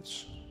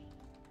backwards.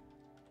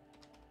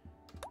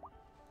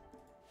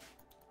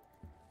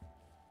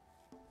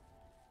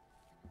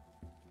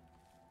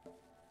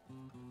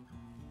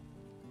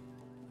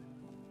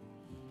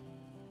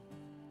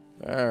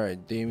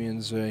 Alright,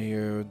 Damien's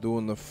here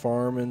doing the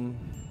farming.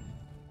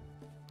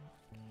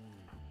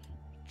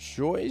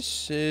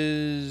 Joyce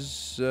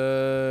is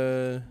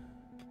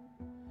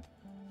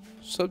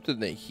something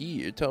to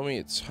heat. You're telling me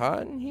it's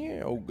hot in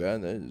here? Oh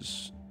god, that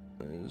is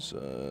it's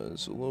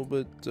a little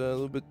bit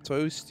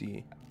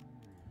toasty.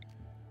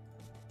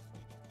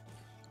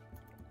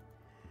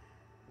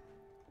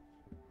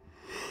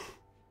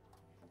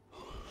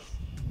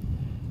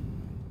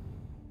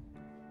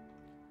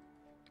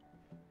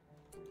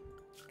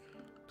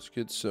 Let's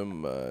get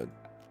some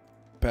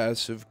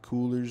passive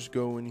coolers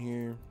going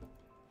here.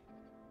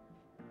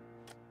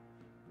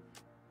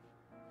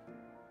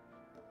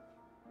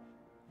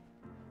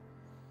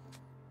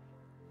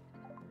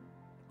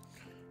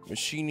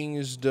 Machining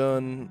is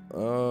done.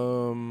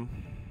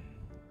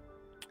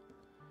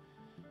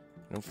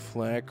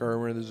 Flak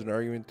armor. There's an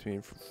argument to be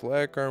made for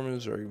flak armor.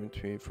 There's an argument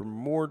to be made for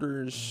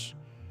mortars.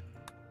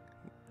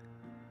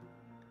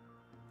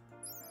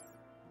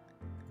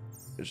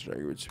 There's an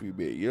argument to be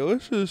made. Yeah,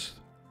 let's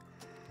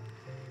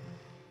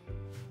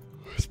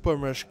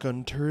bum rush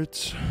gun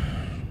turrets.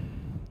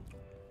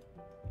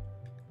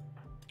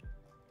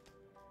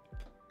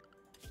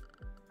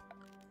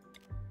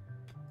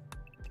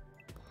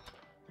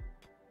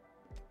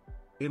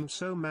 I'm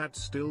so mad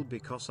still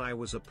because I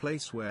was a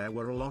place where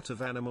were a lot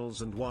of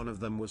animals and one of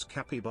them was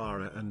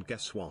capybara, and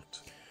guess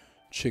what?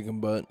 Chicken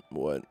butt.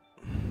 What?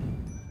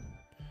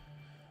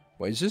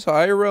 Wait, is this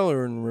IRL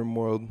or in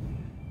Rimworld?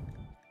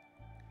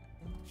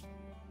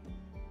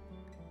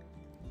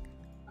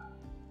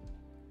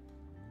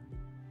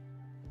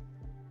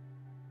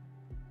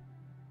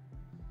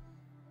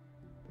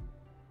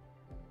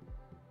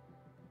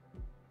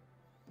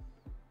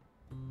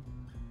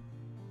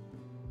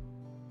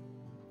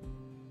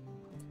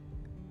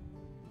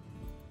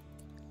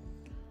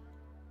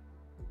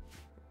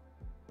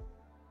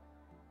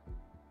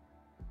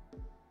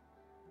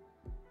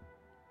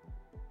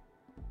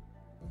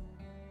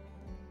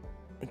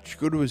 Let's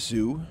go to a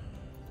zoo.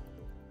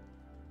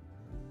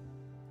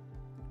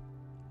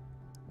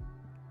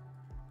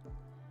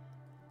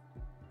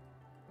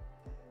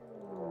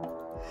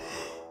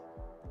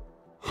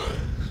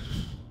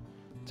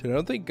 Dude, I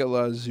don't think a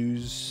lot of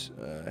zoos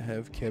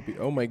have cappy.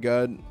 Oh my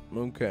god.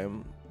 Okay.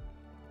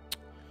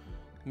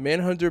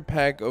 Manhunter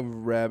pack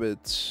of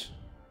rabbits.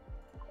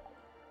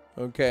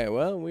 Okay,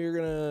 well, we're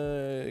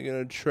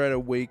gonna try to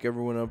wake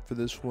everyone up for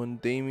this one.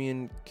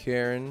 Damien,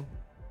 Karen.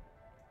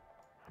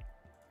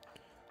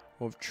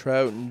 We'll have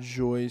Trout and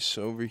Joyce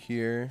over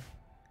here.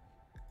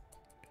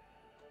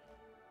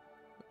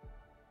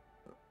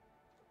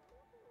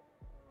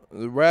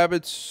 The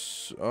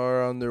rabbits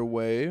are on their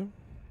way.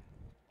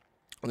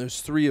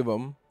 There's 3 of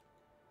them.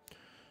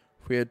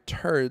 If we had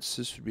turrets,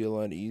 this would be a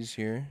lot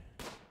easier.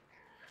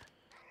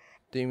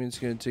 Damien's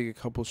gonna take a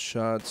couple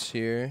shots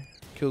here.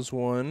 Kills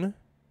 1.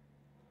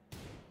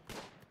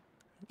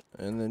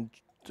 And then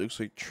looks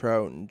like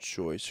Trout and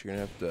Joyce are gonna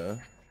have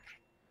to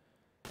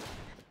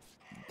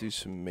do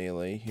some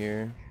melee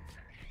here.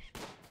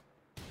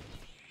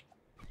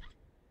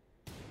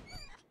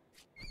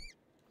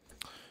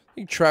 I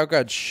think Trout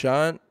got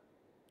shot.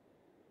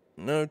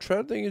 No,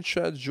 Trout didn't get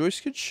shot. Joyce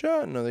get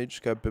shot? No, they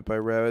just got bit by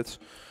rabbits.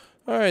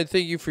 Alright,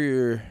 thank you for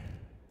your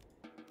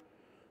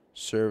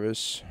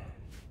service.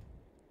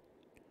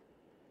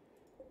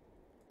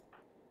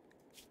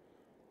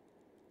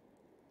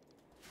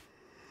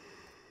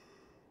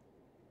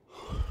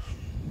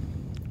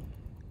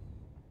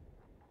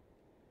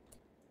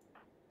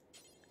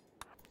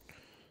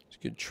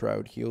 Get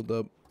Trout healed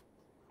up.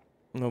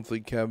 And hopefully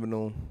Kevin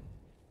will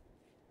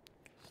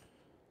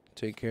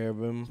take care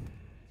of him.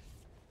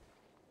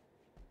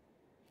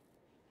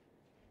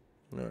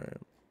 Alright.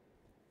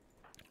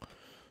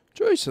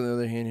 Joyce, on the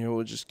other hand, here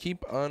will just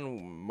keep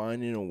on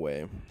mining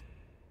away.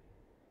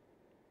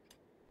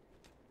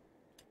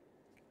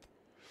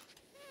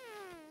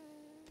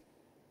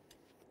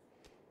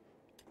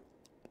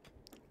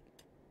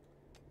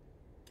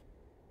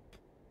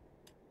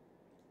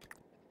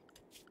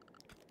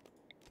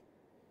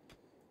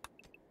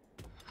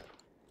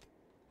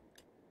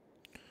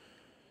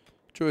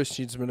 Joyce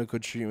needs medical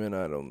treatment.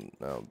 I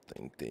don't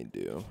think they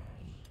do.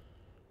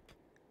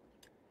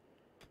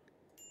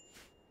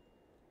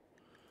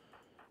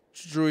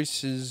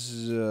 Joyce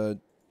is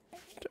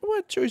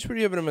what? Joyce, where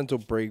do you have a mental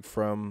break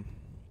from?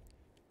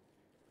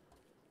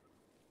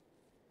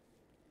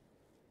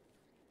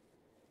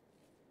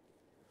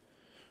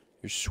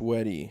 You're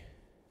sweaty.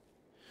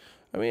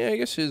 I mean, I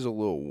guess it is a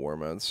little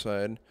warm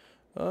outside.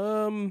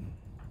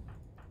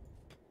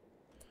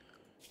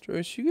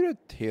 Joyce, you good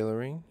at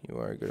tailoring? You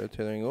are good at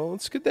tailoring. Well,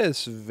 let's get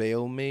this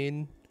veil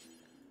made.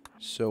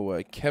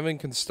 So, Kevin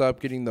can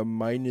stop getting the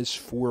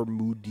 -4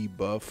 mood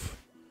debuff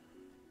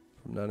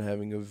from not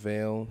having a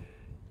veil.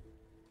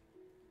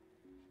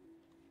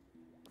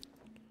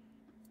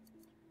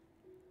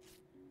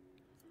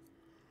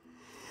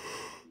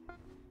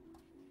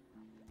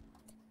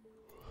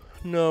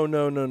 No.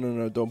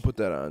 Don't put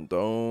that on.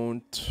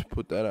 Don't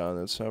put that on.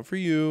 That's not for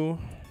you.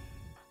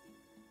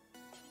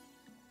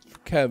 It's for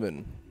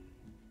Kevin.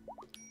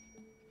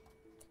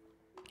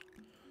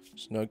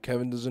 So now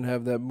Kevin doesn't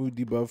have that mood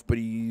debuff, but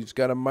he's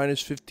got a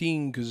minus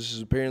 15 because this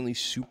is apparently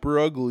super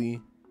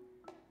ugly.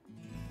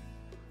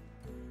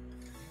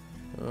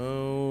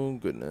 Oh,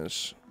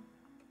 goodness.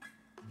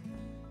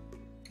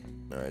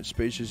 Alright,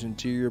 spacious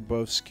interior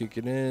buffs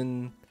kicking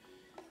in.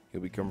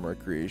 He'll become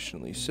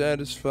recreationally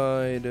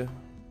satisfied.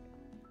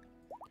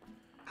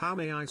 How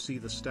may I see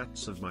the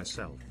stats of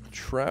myself?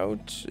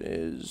 Trout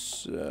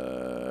is,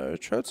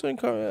 Trout's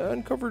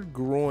uncovered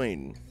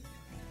groin.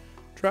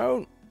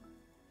 Trout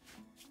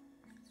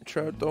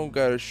don't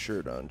got a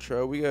shirt on.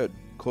 Trout, we got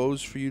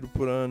clothes for you to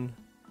put on.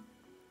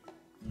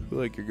 I feel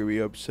like you're gonna be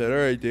upset.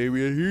 Alright,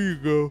 Damien, here you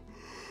go.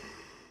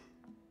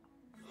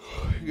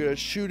 You're good at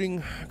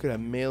shooting, good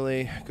at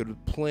melee, good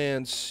with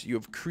plants. You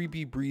have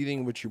creepy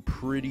breathing, but you're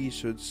pretty,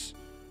 so it's...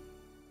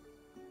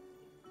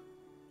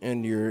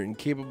 And you're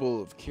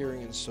incapable of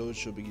caring and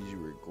social because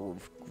you were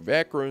a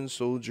background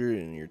soldier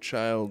and your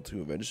child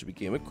who eventually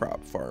became a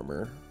crop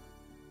farmer.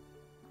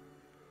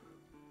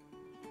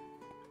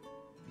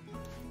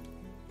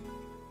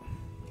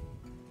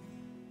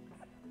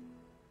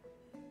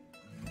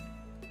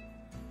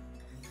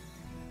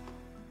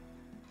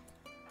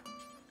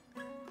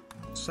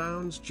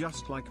 Sounds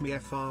just like me.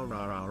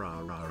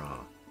 FRRRRRR.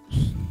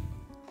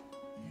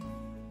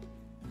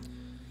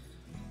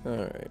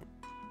 Alright.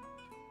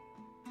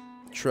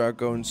 Trout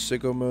going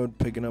sicko mode,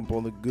 picking up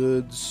all the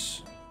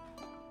goods.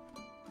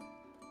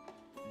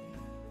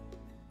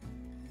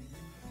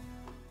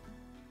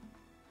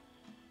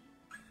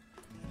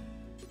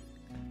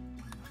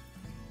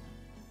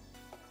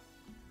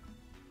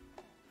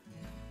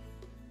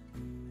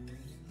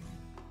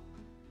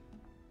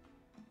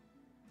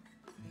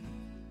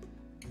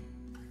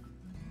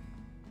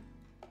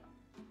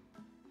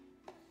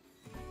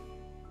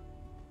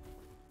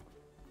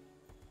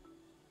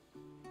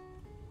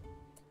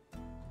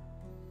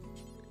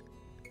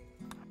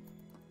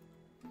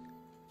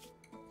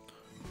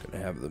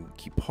 Gonna have them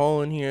keep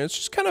hauling here. It's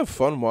just kind of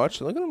fun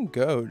watching. Look at them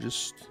go.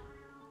 Just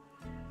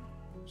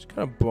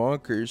kind of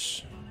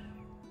bonkers.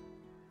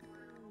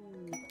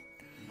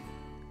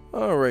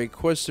 Alright,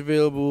 quest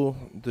available.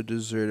 The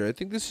Deserter. I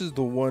think this is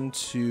the one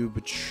to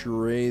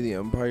betray the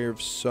Empire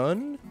of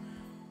Sun.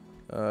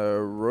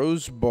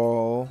 Rose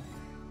Ball.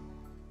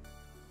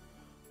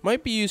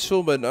 Might be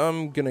useful, but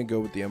I'm gonna go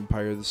with the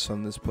Empire of the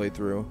Sun this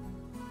playthrough.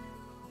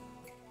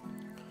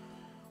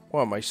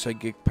 Wow, my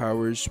psychic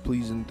powers,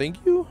 please and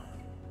thank you.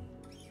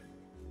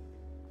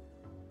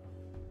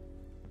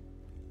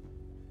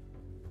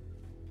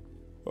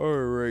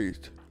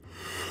 Alright.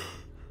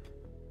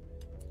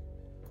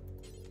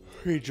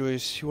 Hey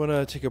Joyce, you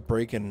wanna take a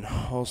break and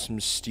haul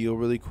some steel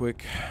really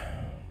quick?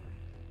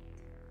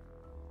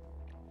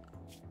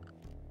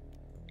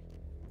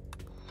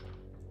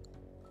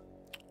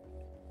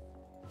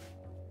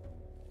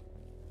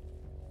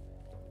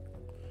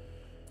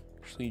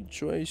 Actually,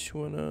 Joyce, you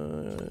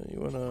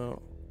wanna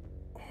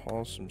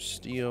haul some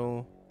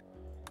steel?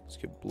 Let's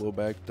get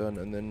blowback done,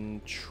 and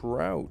then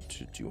Trout,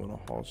 do you wanna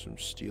haul some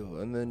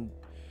steel? And then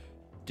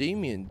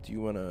Damien, do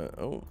you wanna...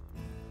 Oh.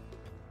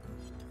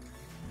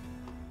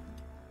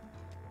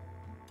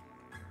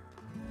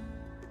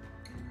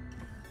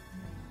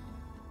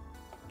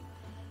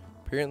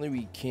 Apparently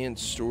we can't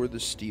store the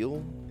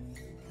steel.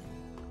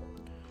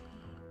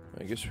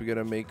 I guess we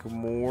gotta make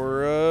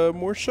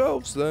more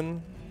shelves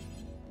then.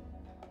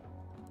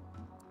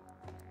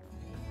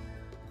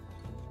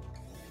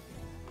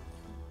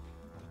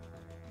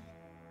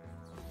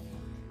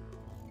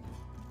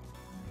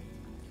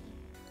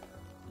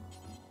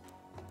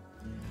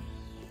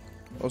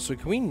 Also,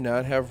 can we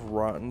not have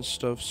rotten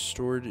stuff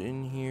stored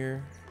in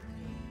here?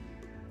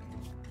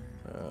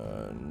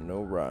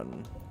 No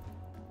rotten.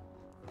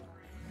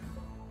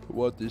 I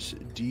want this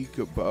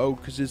decomposed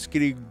because it's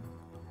getting...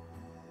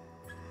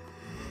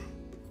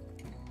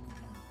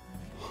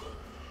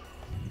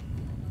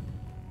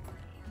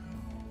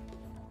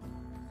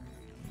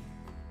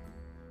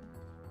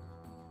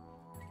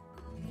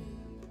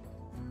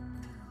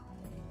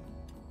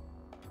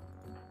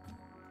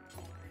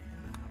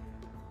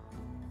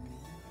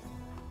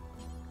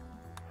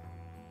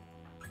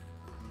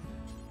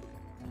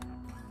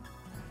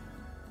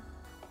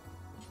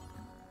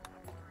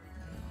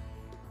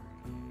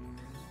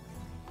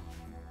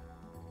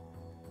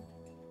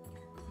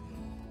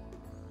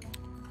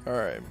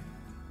 Alright.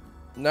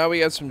 Now we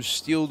got some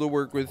steel to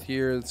work with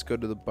here. Let's go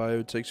to the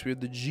biotech. So we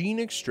have the gene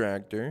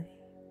extractor,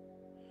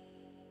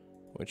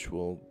 which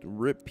will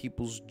rip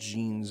people's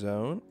genes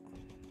out.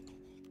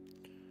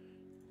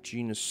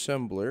 Gene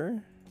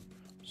assembler.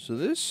 So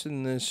this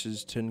and this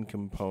is 10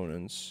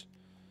 components.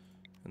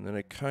 And then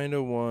I kind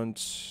of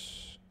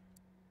want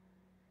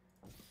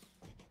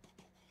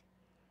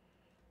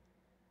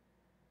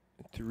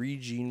 3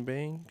 gene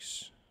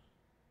banks.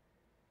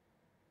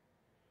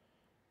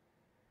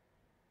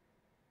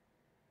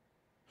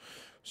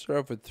 Start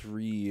off with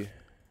three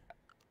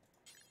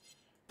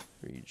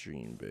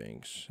gene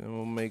banks, and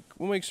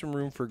we'll make some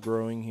room for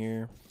growing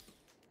here.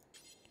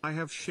 I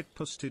have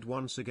shitposted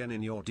once again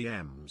in your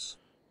DMs.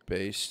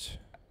 Based.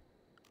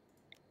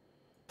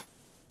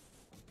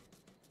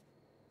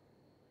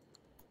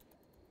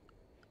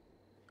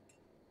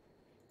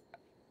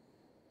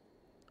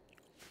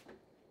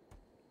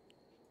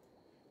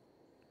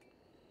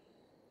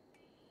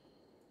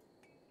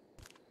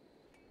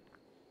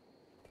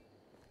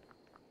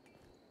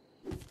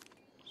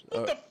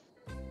 Oh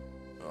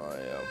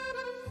yeah.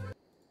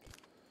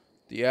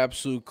 The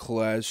absolute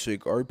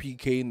classic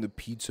RPK in the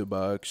pizza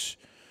box.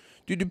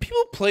 Dude, do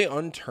people play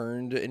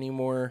Unturned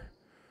anymore?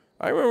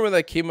 I remember when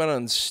that came out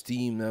on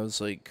Steam. That was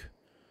like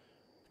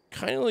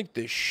kind of like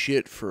the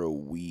shit for a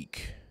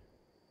week.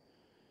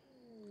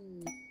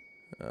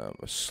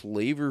 A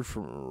slaver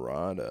from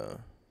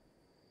Rada.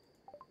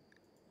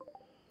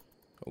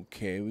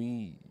 Okay,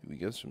 we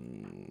got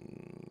some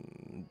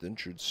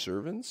indentured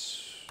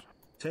servants.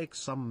 Take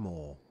some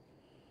more.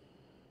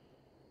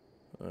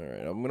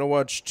 Alright, I'm gonna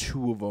watch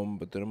 2 of them,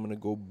 but then I'm gonna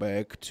go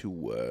back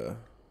to,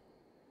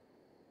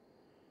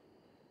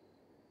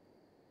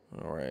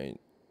 Alright.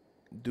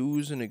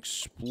 Dude's an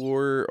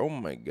explorer. Oh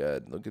my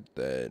god, look at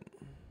that.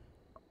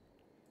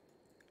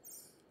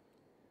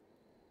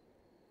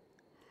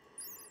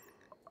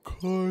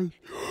 God.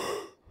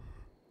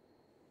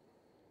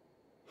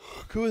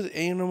 Good with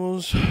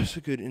animals. It's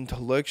a good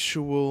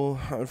intellectual.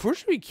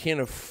 Unfortunately, we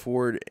can't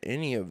afford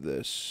any of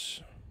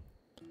this.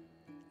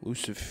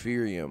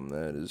 Luciferium,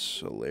 that is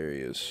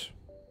hilarious.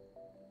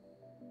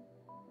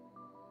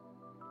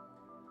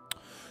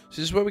 So this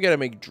is why we gotta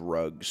make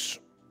drugs.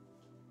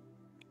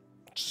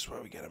 This is why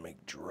we gotta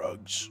make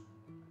drugs.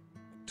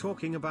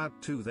 Talking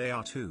about 2, they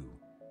are 2.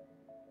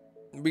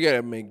 We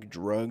gotta make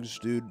drugs,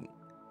 dude.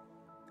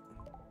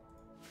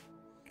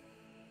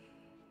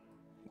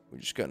 We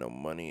just got no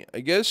money.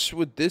 I guess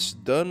with this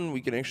done, we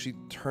can actually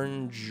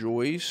turn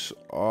Joyce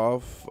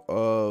off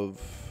of...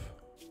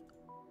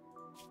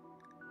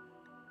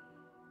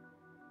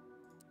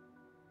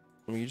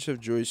 We just have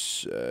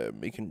Joyce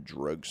making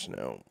drugs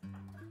now.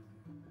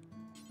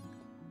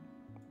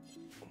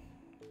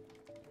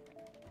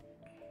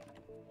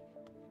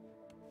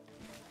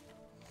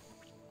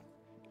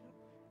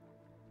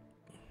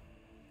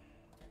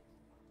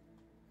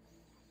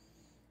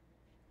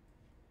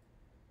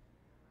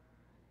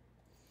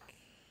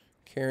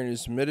 Karen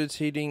is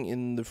meditating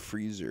in the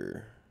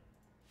freezer.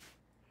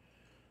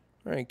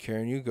 Alright,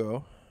 Karen, you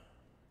go.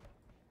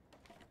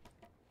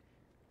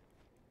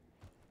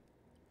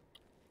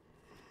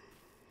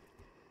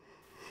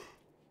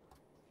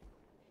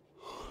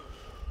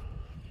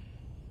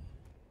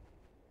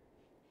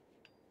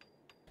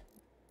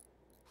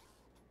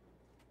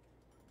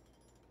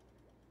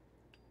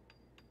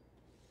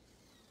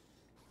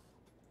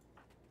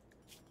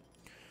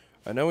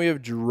 I know we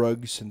have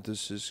drug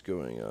synthesis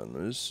going on.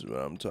 This is what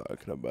I'm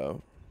talking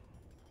about.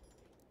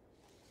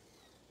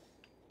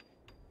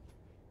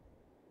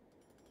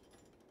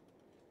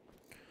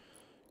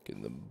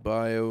 Getting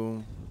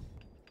the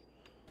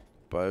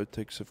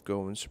biotech stuff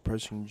going.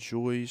 Suppressing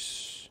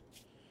Joyce.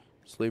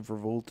 Slave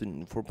revolt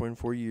in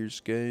 4.4 years,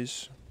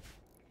 guys.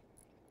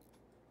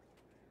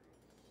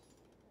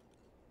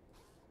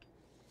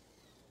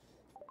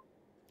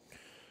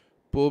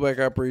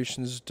 Blowback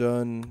operations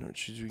done,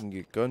 which is we can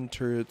get gun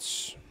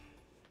turrets.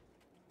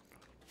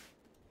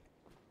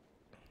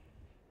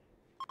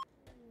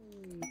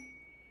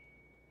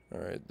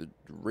 Alright, the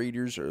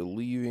raiders are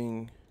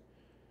leaving.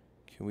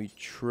 Can we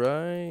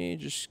try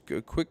just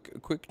a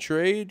quick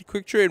trade?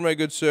 Quick trade, my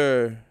good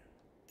sir.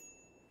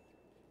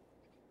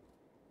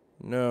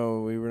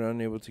 No, we were not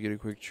able to get a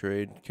quick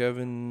trade.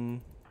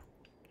 Kevin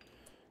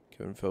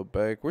fell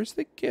back. Where's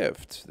the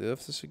gift? They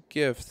left us a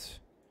gift.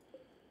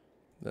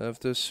 They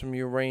left us some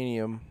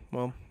uranium.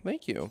 Well,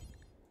 thank you.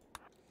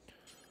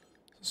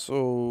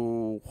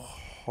 So,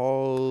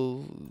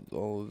 haul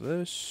all of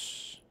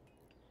this.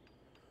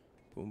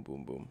 Boom,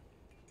 boom, boom.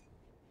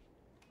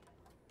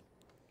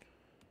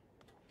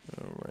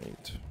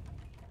 Alright.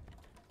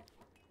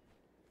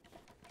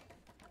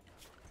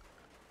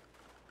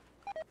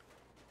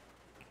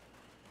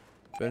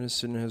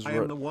 Venison has I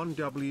am the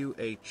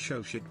 1WH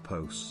Shoshit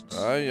posts.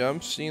 I'm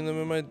seeing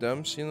them in my the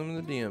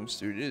DMs,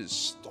 dude. It is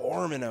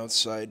storming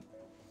outside.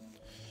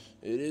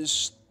 It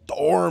is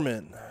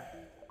storming.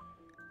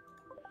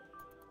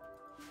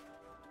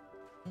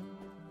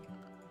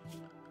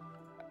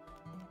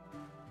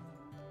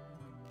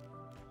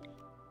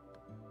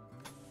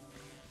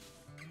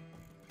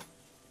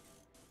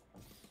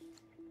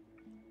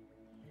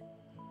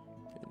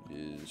 It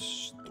is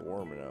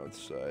storming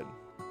outside.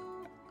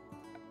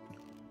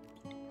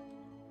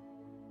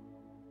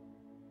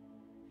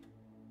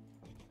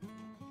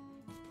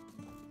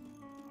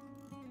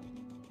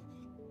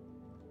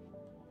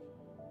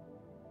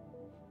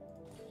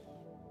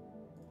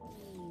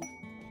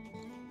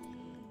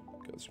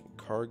 Some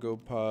cargo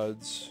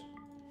pods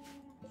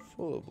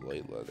full of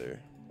light leather.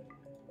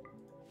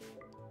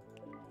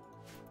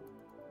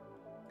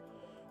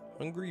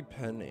 Hungry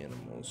pen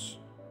animals.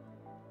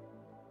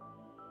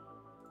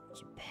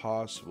 It's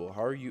impossible.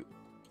 How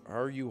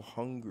are you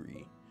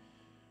hungry?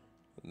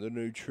 The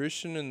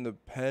nutrition in the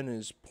pen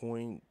is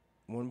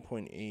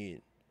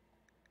 1.8.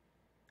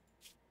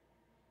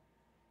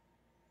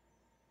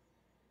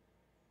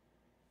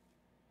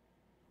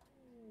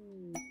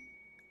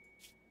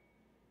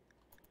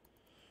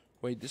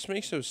 Wait, this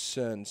makes no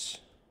sense.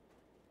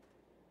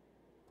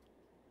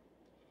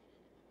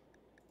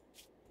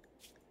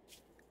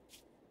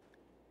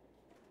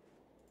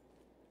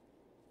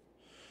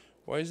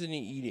 Why isn't he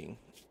eating?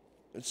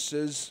 It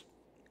says...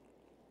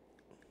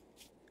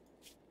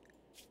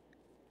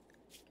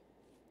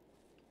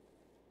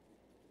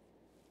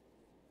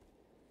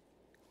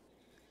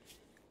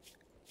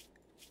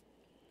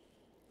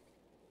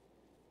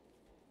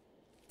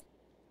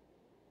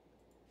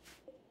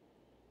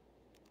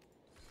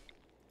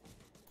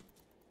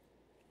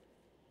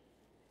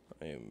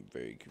 I am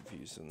very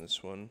confused on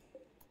this one.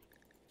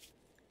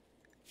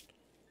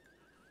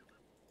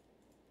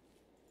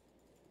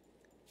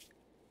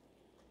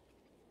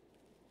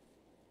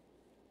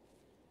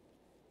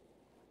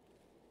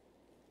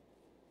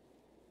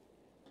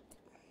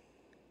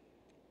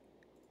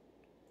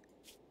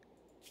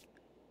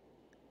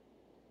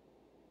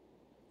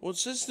 Well, it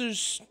says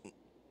there's...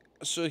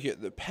 So here,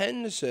 the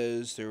pen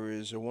says there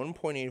is a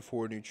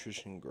 1.84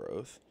 nutrition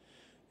growth,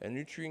 and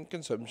nutrient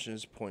consumption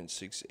is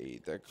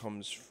 0.68. That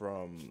comes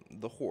from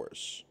the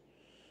horse.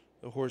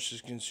 The horse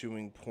is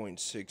consuming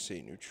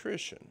 0.68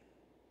 nutrition.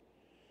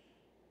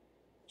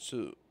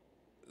 So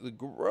the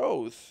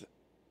growth,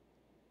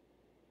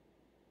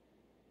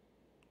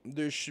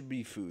 there should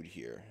be food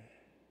here.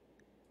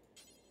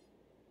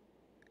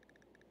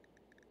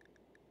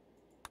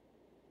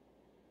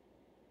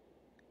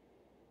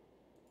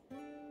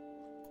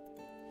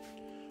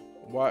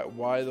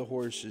 Why the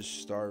horse is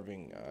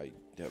starving, I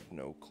have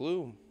no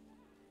clue.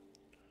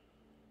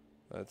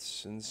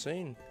 That's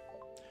insane.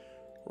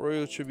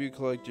 Royal tribute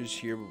collectors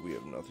here, but we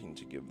have nothing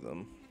to give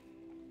them.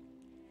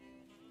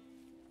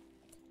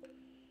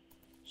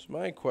 So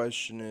my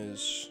question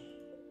is,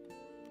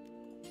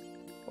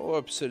 how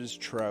upset is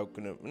Trout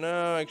gonna...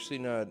 No, actually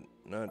not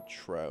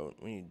Trout.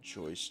 We need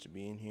Joyce to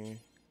be in here.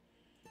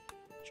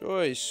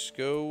 Joyce,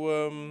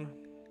 go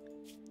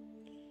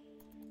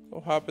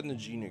hop in the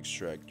gene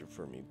extractor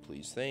for me,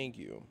 please. Thank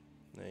you.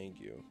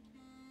 Thank you.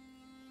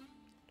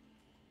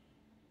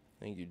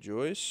 Thank you,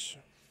 Joyce.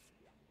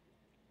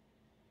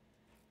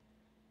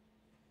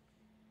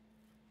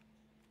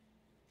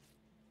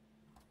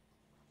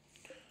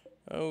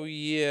 Oh,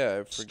 yeah,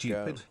 I forgot.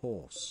 Stupid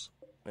horse.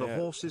 The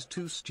horse is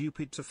too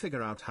stupid to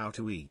figure out how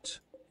to eat.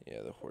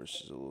 Yeah, the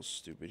horse is a little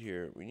stupid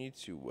here. We need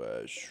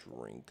to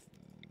shrink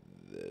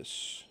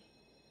this.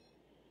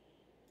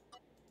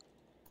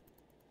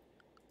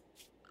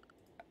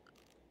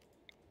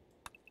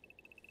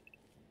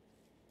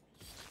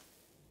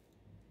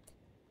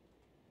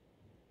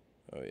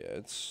 Oh yeah,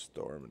 it's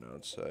storming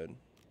outside.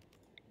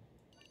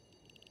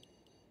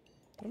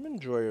 I'm an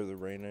enjoyer of the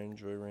rain. I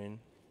enjoy rain.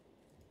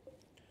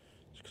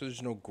 It's because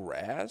there's no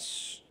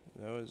grass?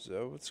 Is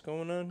that what's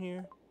going on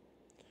here?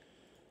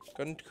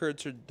 Gun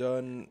curds are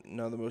done.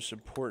 Now the most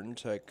important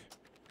tech,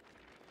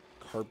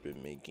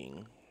 carpet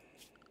making.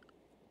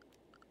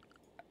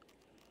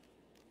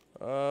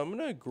 I'm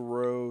gonna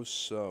grow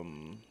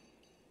some...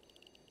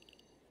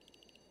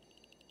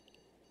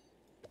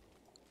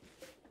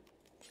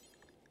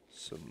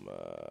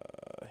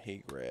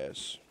 hay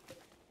grass.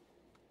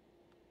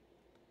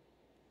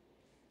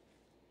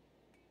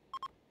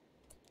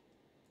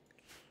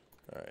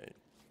 Alright.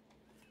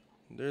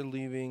 They're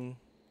leaving.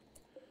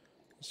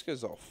 This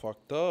guy's all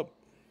fucked up.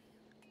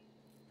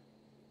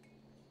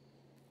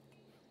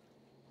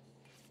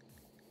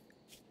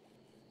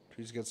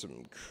 He's got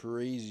some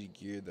crazy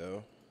gear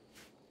though.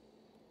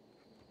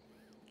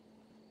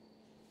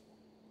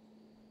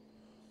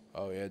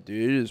 Oh yeah,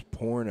 dude, it is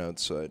pouring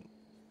outside.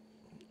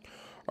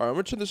 Alright, I'm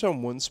going to turn this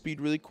on 1 speed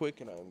really quick,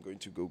 and I'm going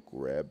to go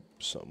grab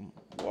some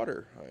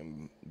water.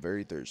 I'm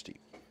very thirsty.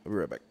 I'll be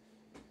right back.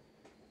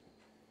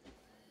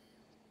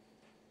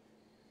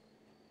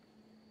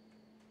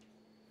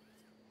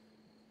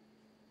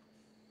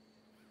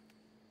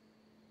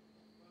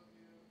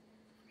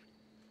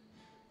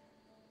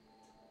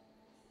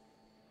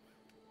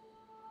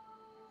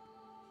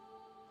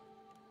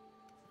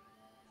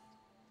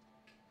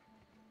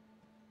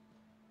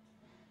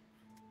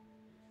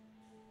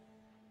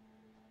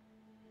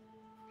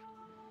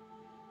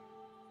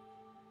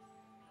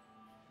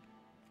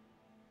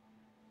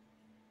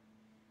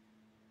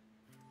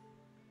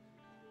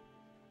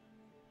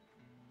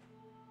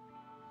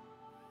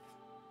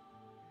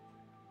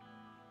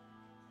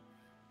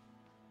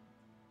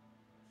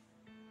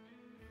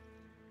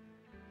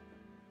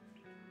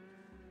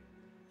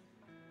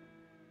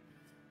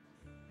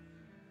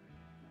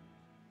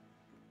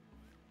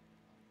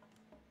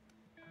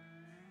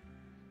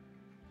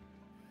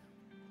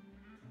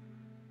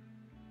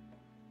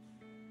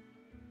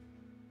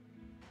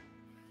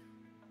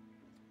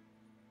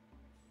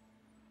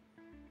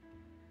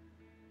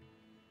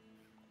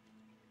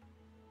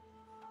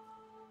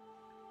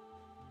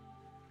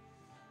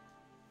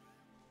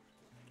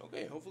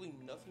 Okay, hopefully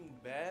nothing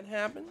bad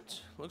happened.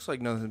 Looks like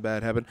nothing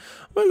bad happened.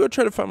 I'm gonna go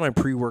try to find my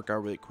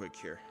pre-workout really quick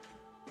here.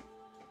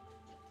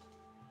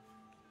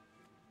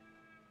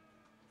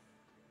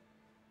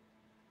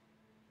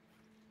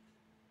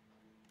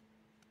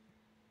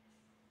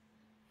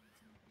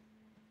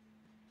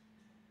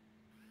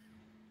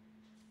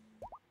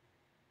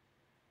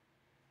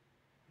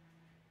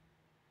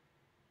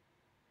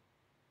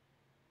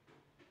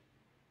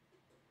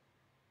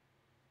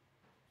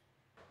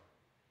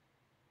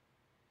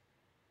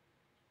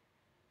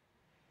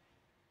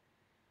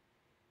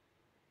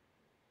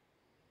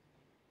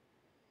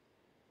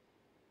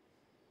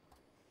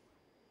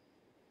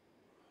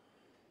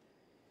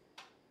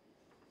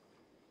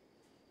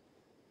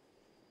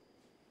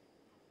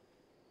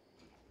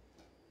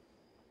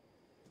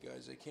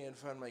 Guys, I can't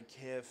find my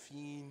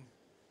caffeine.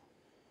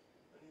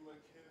 I need my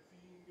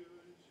caffeine,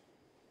 guys.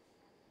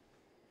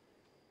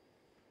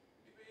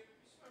 Hey, babe,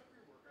 have you seen my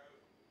pre-workout?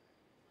 Have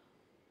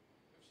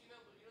you seen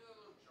that? You know that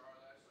little jar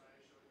last night I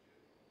showed you?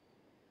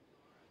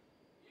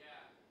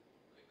 Yeah,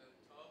 like the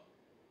tub.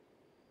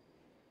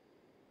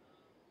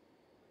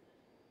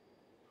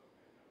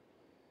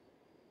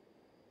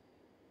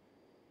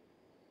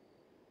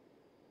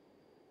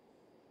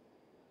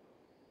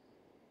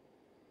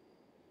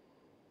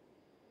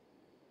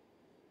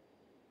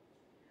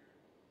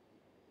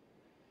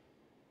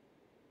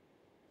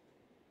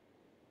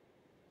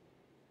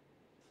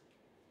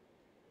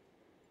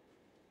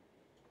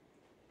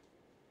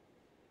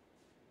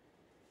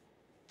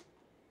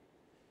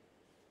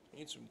 I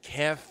need some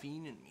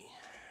caffeine in me.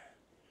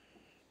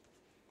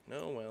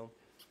 Oh well.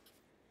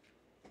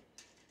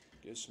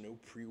 Guess no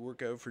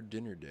pre-workout for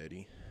dinner,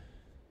 Daddy.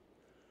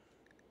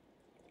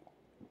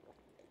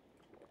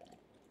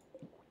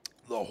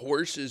 The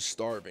horse is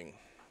starving.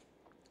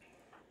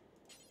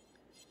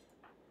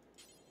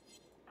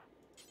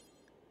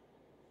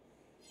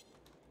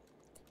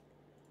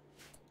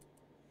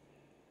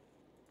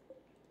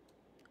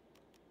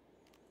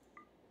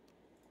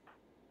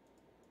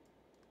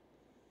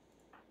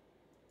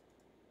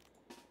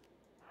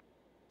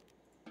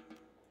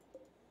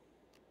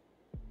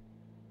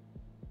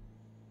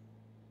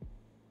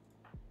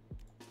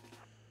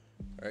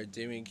 Alright,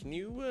 Damien, can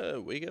you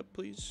wake up,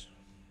 please?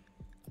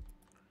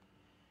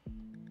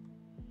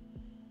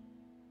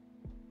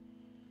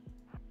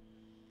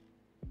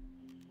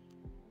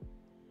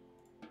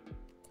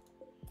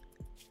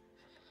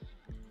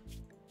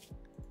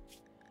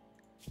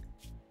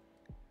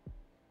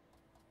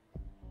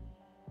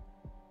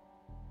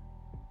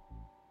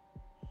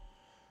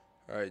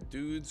 Alright,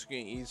 dude's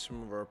gonna eat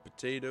some of our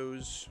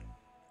potatoes.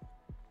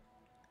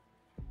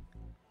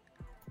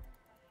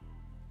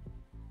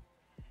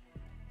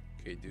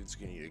 Okay, dude's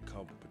gonna eat a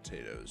couple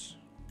potatoes.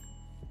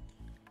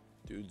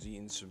 Dude's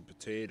eating some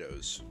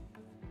potatoes.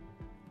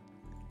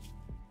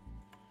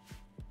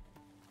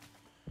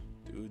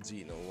 Dude's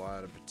eating a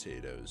lot of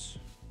potatoes.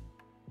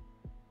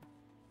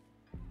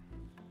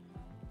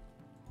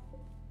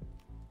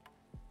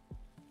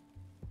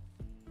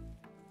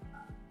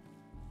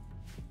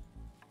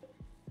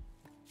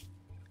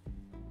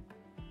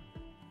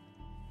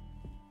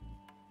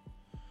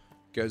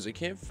 Guys, I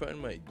can't find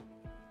my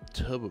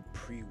tub of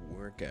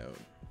pre-workout.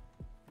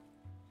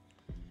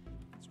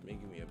 It's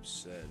making me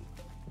upset.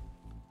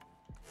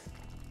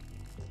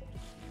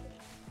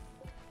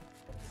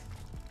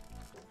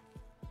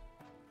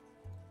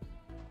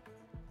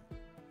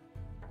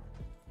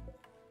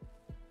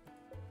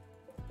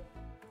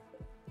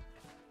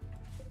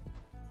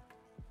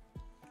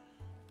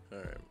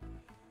 Alright.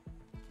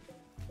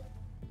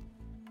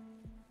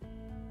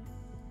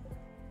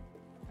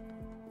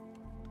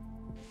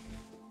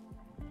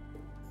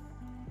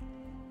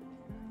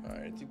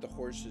 Alright, I think the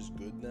horse is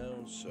good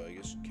now, so I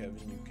guess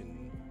Kevin, you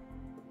can...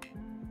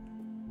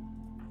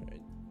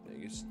 Alright, I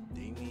guess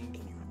Damien,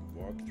 can you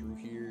walk through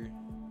here?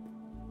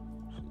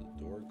 So the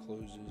door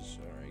closes.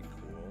 Alright,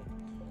 cool.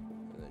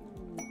 And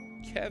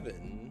then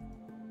Kevin...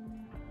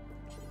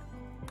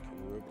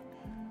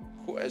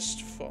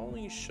 Quest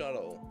Falling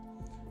Shuttle.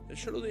 The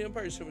shuttle of the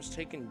Empire Sun was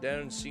taken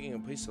down, seeking a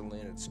place to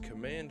land. Its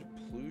command,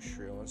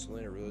 Plushria, wants to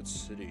land at Rillet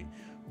City.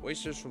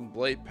 Wasters from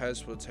Blight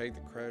Pass will attack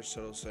the crash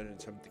shuttle site and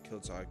attempt to kill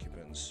its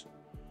occupants.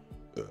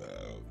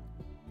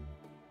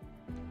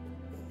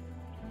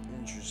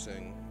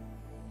 Interesting.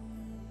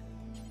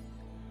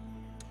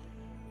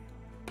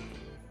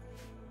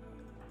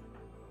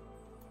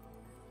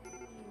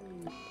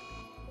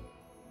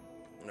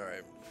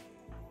 Alright.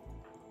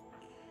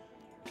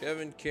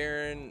 Kevin,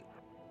 Karen,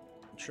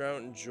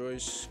 Trout, and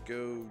Joyce,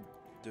 go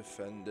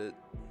defend it.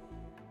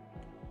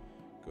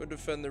 Go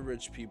defend the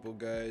rich people,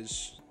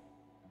 guys.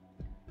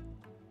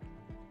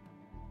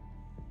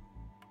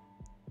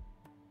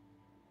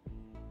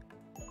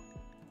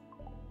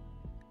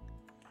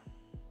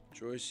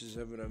 Joyce is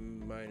having a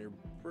minor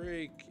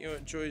break. You know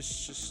what,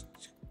 Joyce, just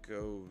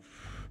go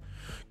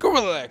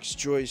relax,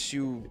 Joyce.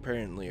 You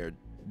apparently are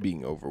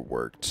being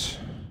overworked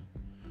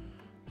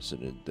as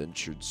an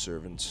indentured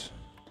servant.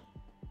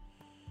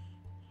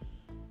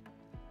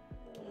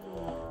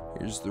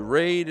 Here's the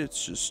raid.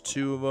 It's just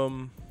two of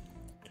them.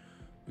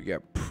 We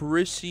got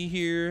Prissy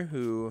here,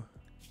 who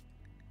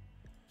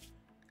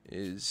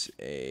is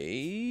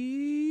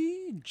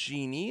a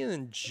genie, and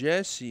then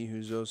Jesse,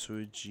 who's also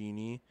a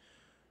genie.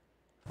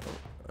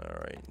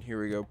 Alright,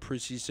 here we go.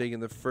 Prissy's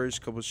taking the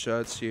first couple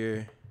shots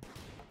here.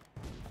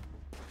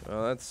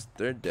 Well,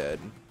 they're dead.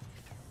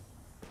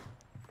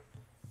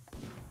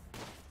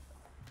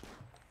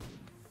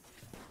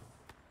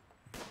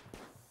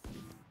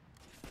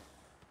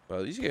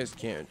 Wow, these guys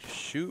can't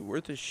shoot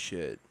worth a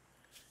shit.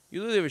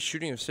 You literally have a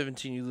shooting of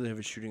 17, you literally have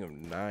a shooting of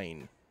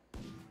 9.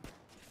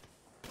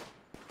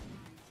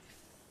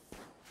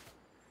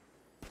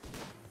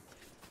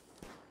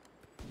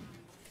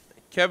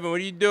 Kevin, what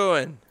are you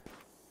doing?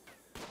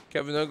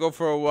 Kevin, don't go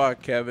for a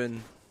walk,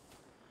 Kevin.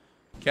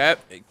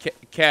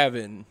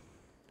 Kevin.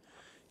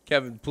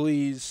 Kevin,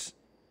 please.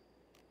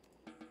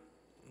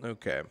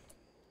 Okay.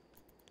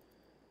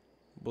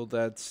 Well,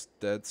 that's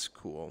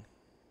cool.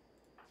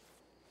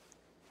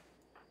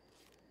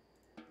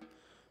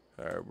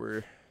 Alright,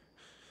 we're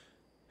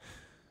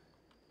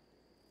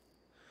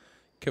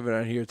Kevin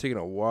out here taking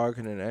a walk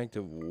in an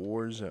active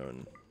war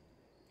zone.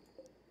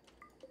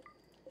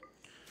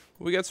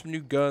 We got some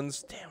new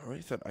guns. Damn, I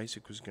really thought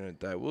Isaac was gonna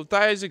die. Well, if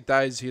Isaac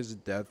dies, he has a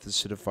death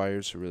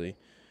acidifier, so really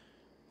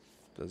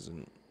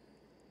doesn't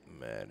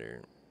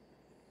matter.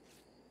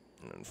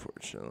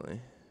 Unfortunately.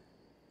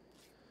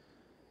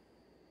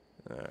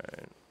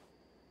 Alright.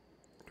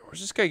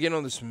 Where's this guy getting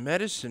all this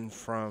medicine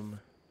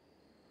from?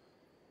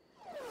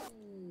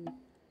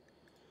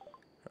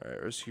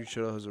 Alright, rescue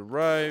shuttle has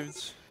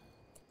arrived.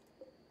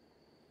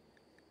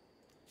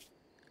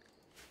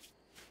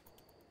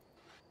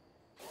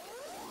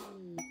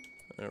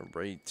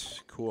 Alright,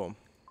 cool.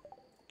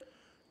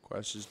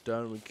 Quest is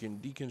done. We can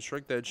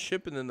deconstruct that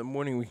ship, and then in the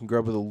morning we can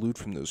grab all the loot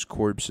from those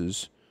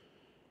corpses.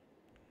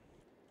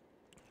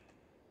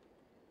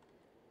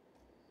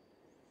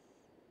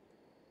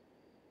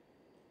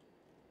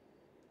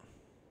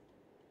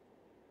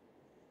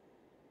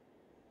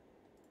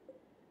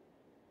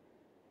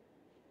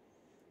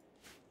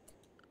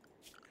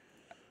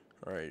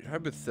 Alright,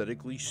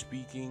 hypothetically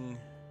speaking,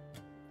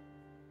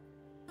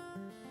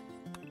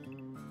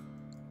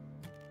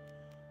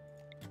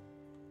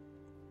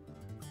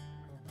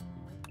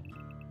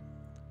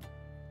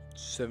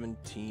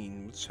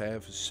 17. What's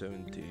half of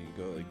 17?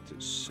 Go like to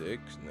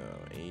 6? No,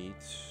 8.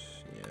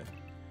 Yeah.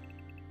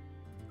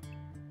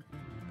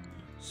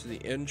 So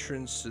the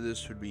entrance to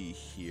this would be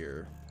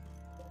here.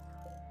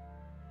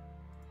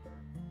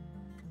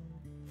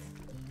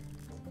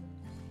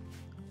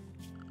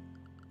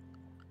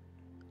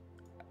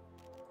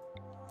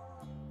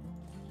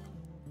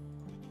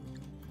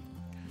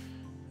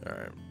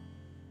 Alright.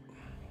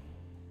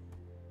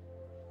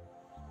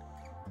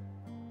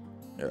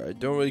 I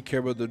don't really care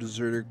about the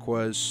deserter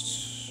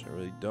quests. I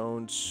really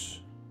don't.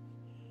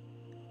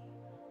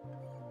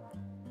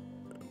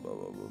 Blah,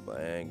 blah, blah, blah.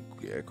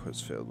 Yeah,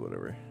 quest failed,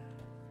 whatever.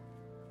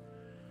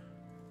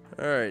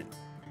 Alright.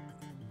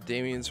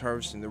 Damien's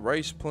harvesting the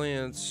rice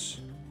plants.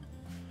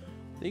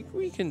 I think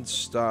we can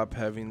stop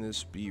having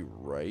this be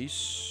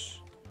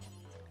rice.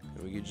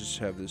 And we could just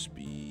have this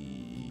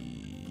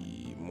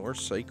be more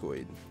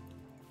psychoid.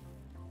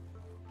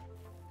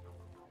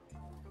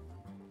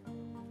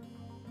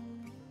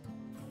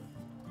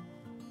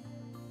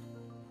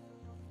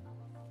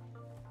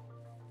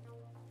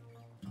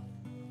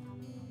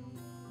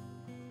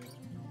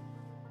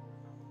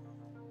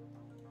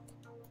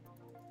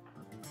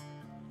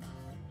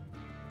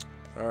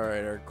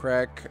 Alright, our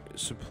crack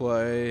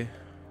supply,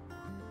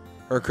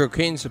 our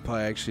cocaine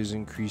supply actually is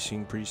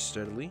increasing pretty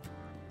steadily.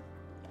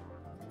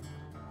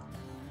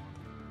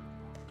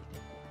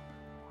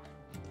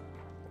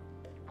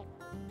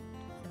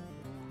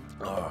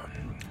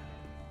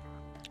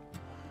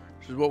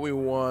 This is what we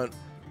want.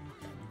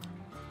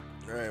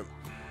 Alright.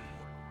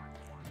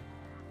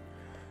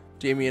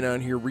 Damien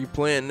out here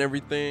replanting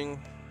everything.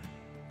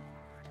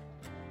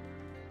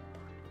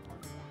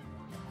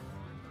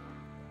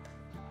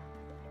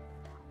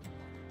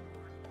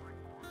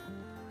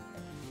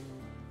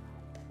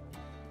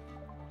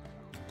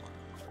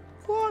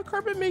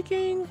 Carpet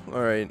making.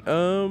 All right.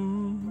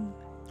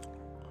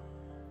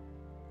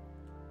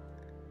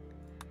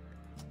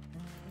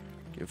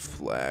 Get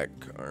flak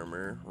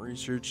armor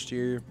researched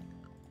here.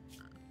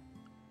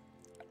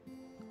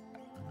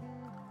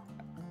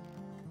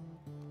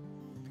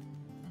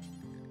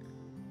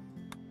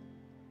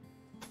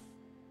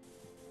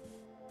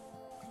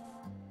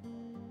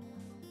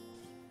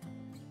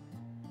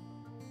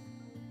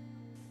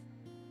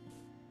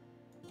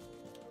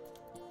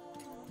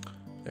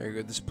 There you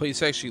go. This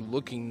place actually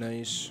looking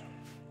nice.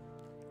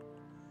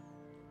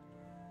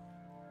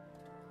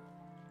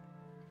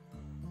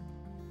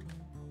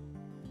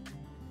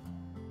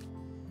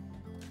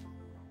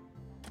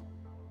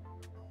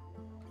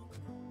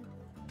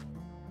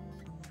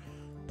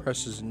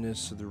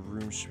 Preciousness of the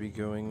room should be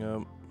going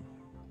up.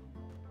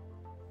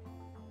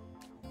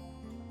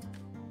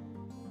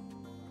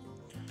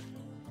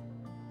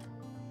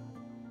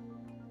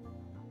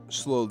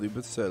 Slowly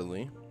but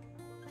steadily.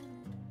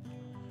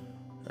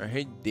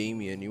 Hey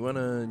Damien, you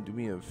wanna do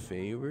me a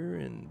favor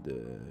and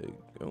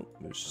oh,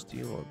 there's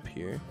steel up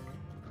here.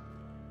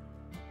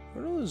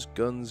 Where do those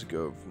guns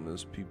go from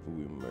those people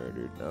we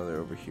murdered? Now they're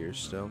over here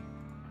still.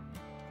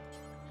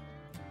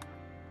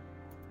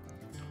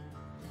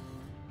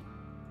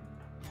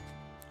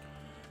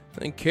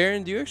 And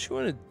Karen, do you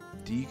actually want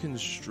to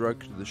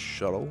deconstruct the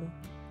shuttle?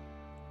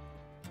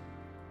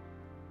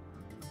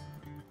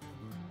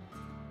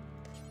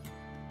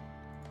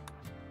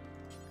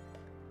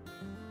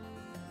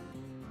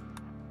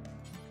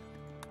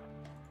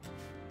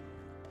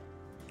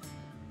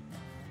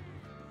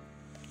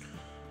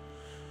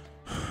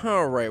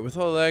 Alright, with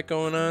all that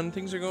going on,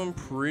 things are going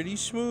pretty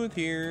smooth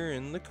here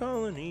in the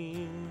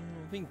colony.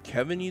 I think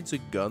Kevin needs a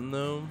gun,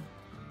 though.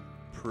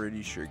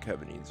 Pretty sure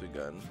Kevin needs a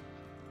gun.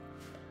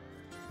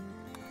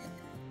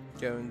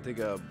 Kevin, take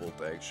a bolt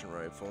action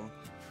rifle.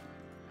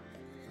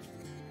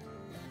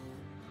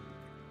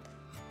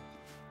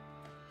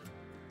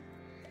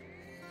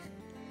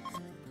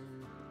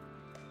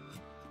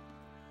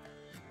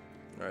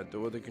 Alright, the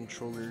weather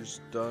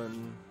controller's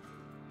done.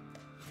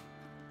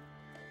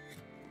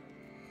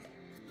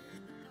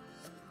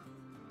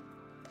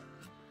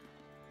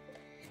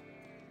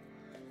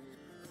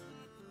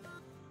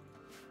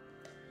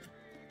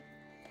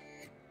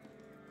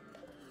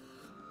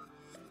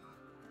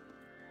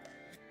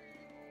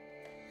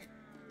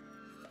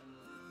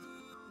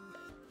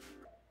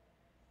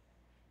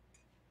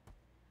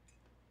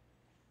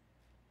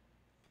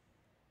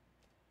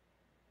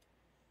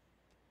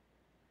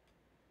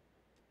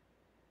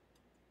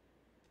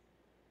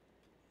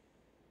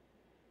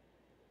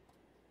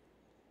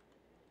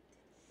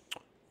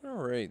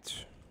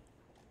 Alright.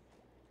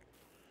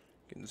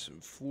 Getting some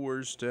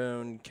floors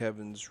down.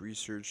 Kevin's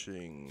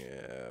researching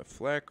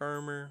flak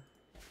armor.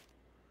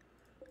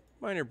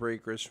 Minor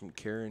break rest from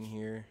Karen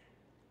here.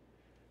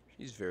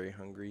 She's very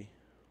hungry.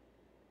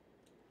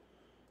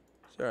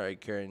 It's alright,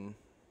 Karen.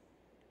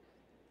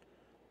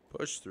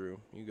 Push through.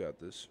 You got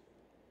this.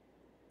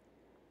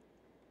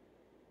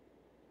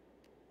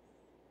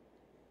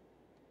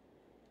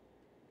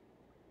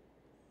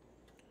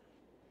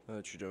 Now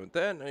that you're done with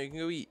that, now you can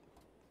go eat.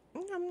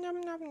 Nom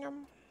nom nom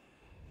nom.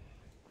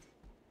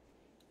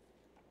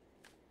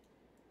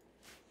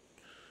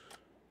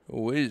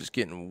 Oh, it is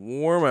getting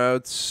warm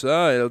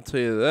outside, I'll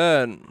tell you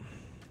that.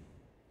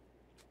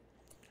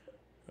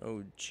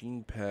 Oh,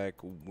 gene pack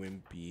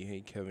wimpy.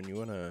 Hey, Kevin, you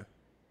wanna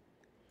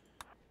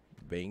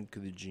bank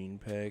the gene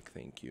pack?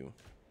 Thank you.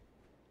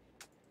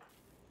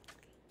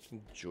 I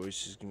think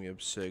Joyce is gonna be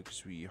upset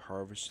because we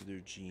harvested their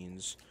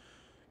genes.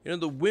 You know,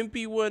 the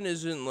wimpy one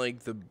isn't like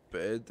the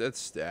bed.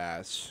 That's the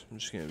ass. I'm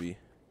just gonna be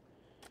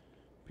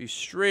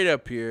straight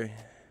up here.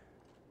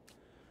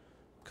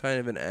 Kind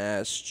of an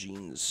ass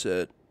gene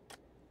set.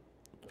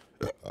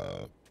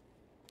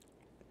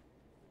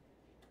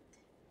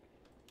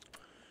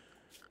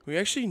 We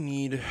actually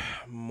need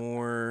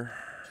more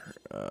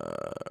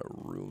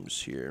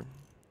rooms here.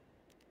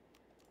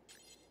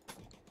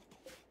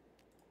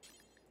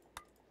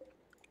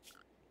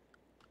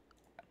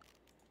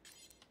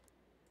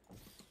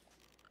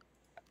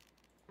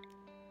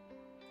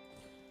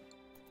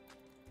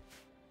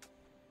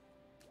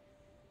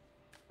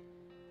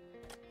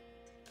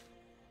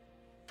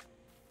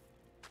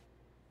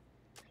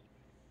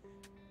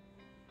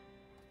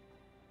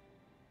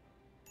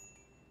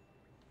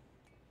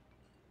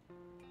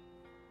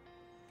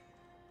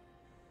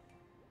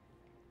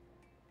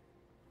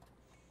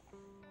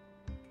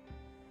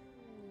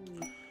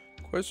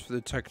 Quest for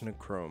the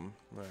Technochrome.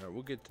 Alright,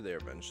 we'll get to there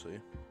eventually.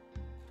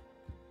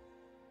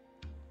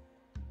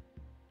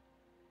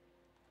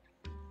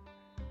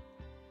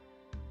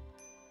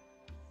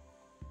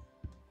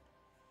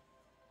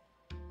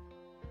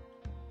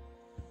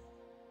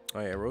 Oh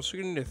yeah, we're also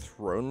gonna need a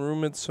throne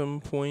room at some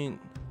point.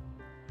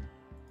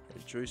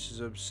 Right, Joyce is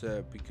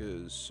upset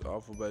because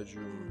awful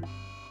bedroom.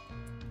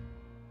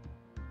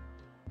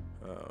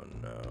 Oh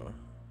no.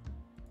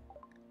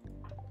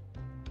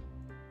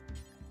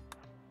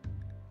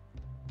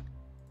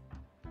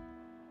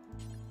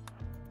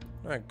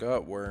 Not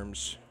gut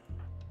worms.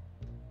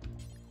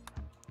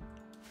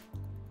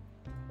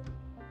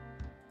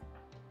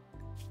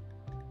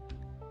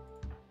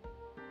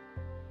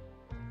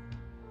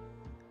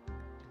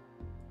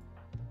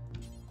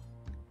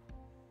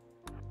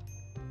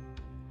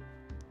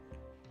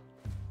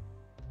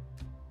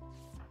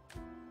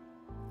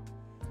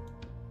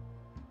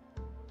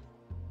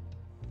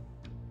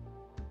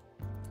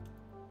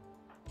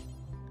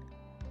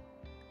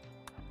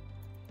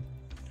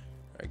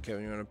 Alright,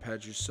 Kevin, you want to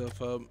patch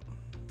yourself up?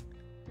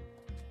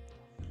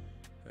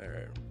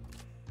 Alright.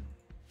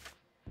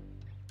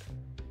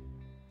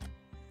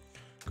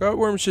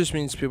 Gutworms just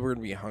means people are going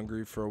to be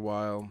hungry for a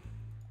while.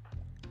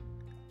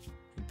 I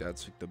think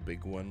that's like the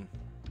big one.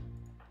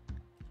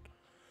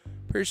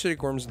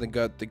 Parasitic worms in the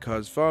gut, they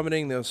cause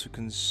vomiting. They also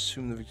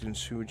consume the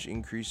victim's food, which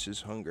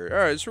increases hunger.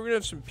 Alright, so we're going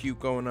to have some puke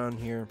going on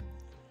here.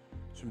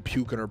 Some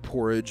puke in our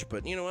porridge,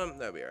 but you know what?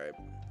 That'll be alright.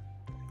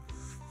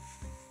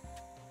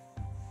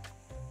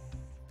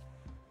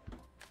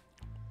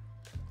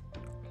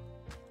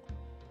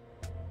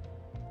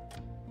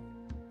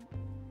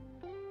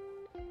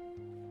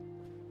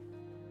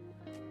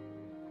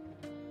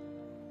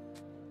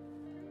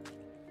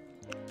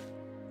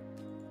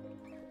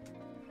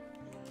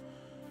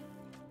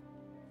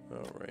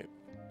 Alright.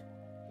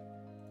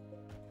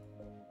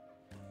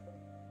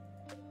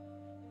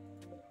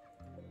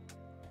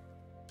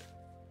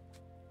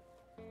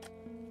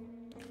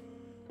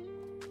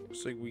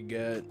 Looks like we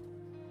got a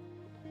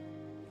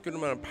good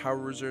amount of power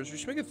reserves. We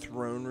should make a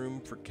throne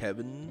room for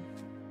Kevin.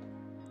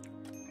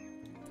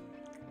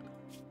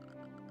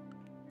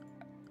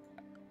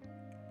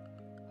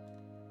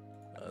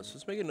 So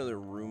let's make another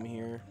room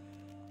here.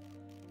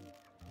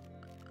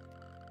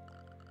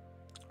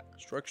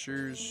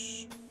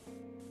 Structures.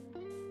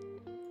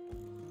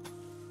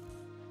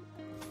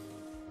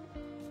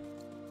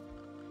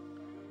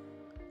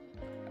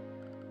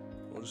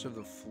 also have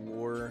the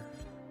floor.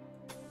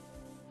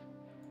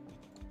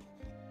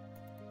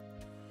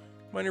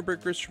 Minor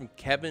breakers from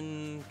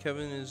Kevin.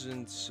 Kevin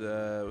isn't.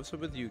 What's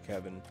up with you,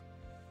 Kevin?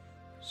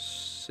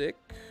 Sick.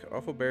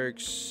 Awful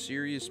barracks.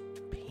 Serious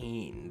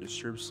pain.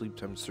 Disturbed sleep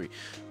times 3.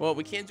 Well,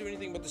 we can't do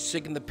anything about the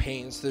sick and the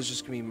pain, so there's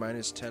just gonna be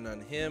 -10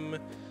 on him.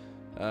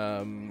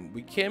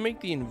 We can make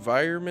the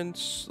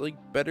environments like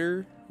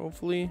better.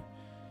 Hopefully,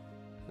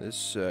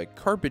 this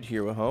carpet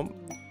here will help.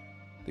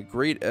 The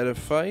Great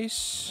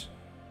Edifice.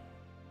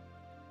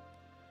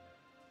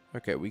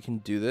 Okay, we can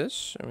do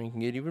this, and we can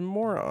get even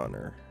more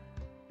honor.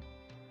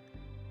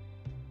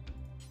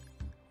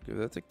 Give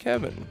that to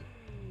Kevin.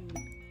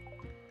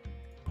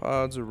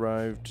 Pods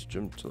arrived.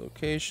 Jump to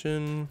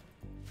location.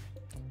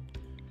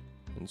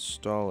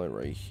 Install it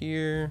right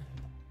here.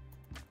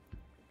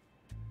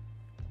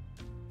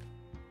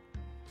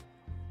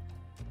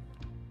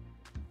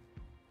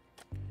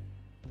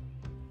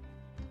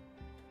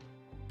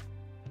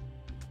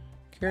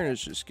 Karen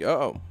is just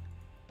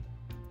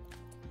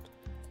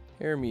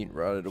hair meat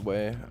rotted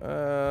away.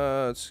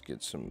 Let's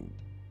get a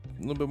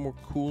little bit more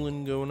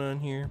cooling going on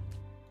here.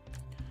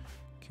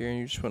 Karen,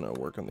 you just want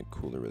to work on the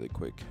cooler really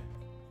quick.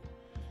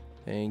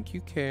 Thank you,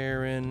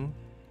 Karen.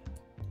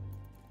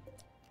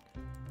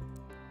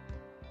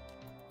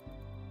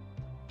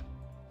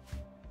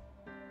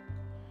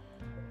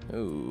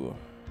 Oh.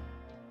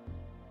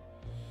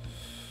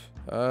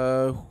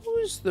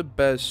 Who's the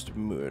best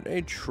mood?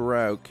 Hey,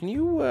 Trout, can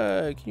you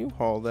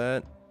haul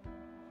that?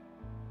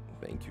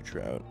 Thank you,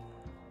 Trout.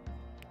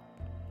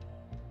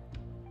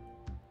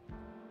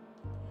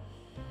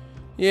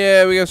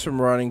 Yeah, we got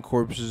some rotting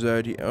corpses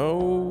out here.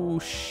 Oh,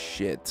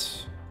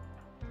 shit.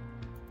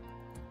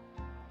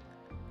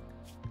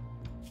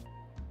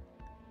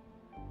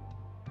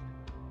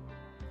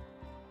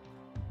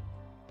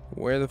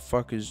 Where the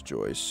fuck is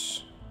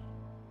Joyce?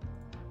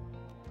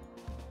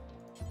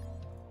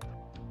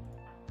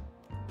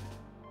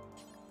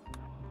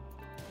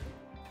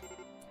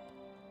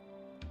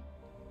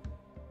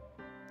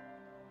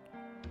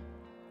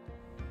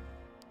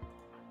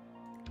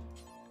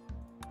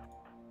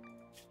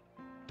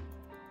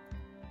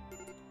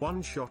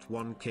 One shot,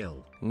 one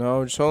kill.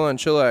 No, just hold on.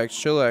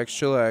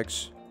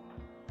 Chillax.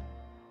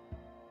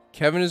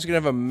 Kevin is gonna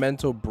have a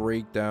mental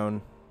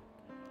breakdown.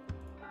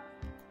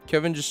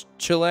 Kevin, just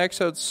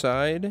chillax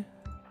outside.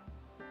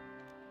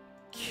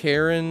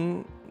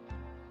 Karen.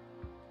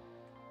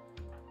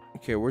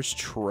 Okay, where's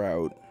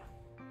Trout?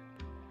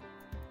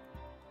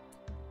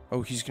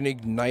 Oh, he's gonna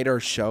ignite our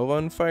shelf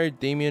on fire.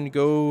 Damien,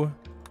 go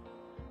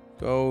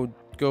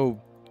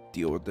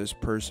deal with this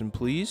person,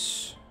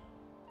 please.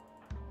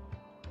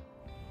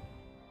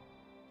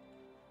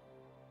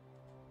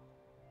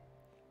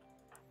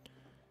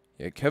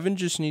 Yeah, Kevin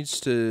needs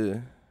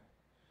to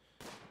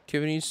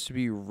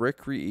be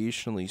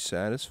recreationally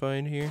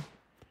satisfied here.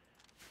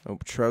 Oh,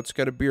 Trout's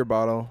got a beer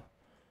bottle.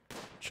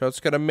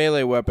 Trout's got a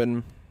melee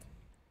weapon.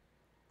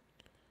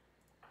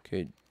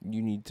 Okay,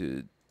 you need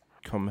to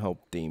come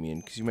help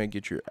Damien, because you might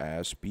get your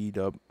ass beat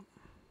up.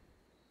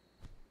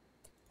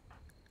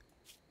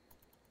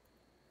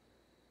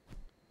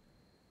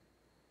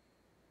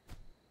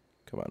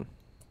 Come on.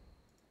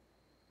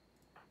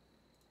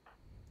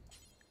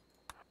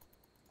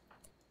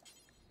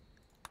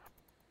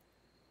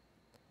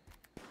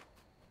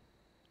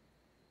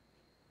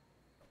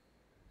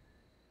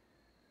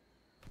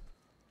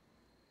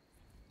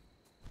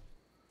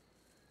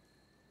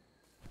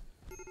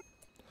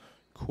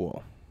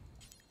 Cool.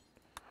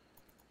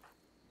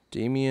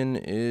 Damien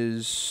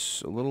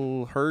is a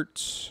little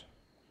hurt.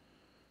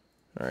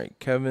 Alright,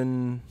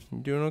 Kevin, you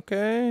doing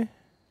okay?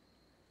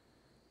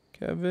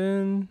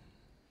 Kevin,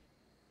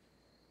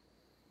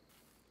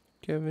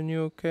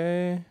 you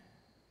okay?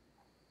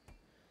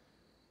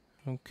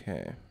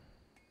 Okay.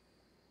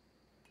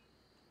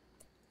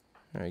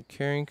 Alright,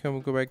 Karen,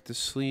 come go back to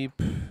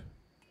sleep.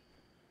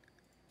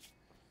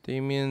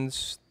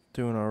 Damien's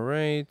doing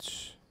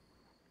alright.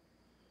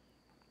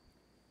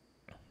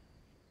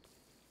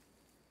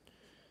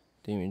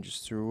 Damien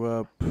just threw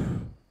up.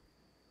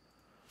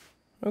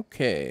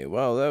 Okay,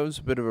 well, that was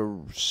a bit of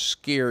a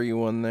scary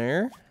one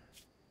there.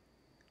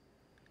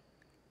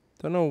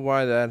 Don't know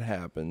why that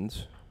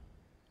happened.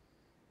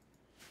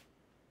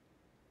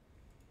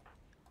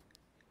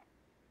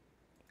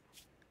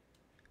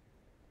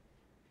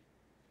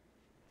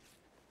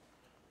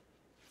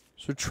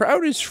 So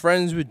Trout is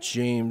friends with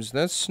James.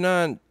 That's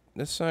not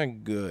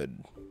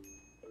good.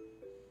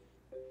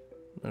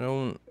 I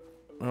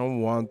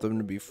don't want them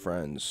to be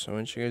friends. I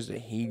want you guys to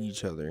hate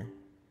each other.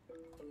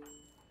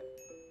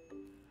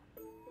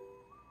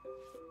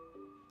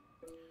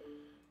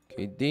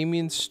 Okay,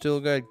 Damien's still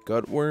got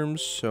gut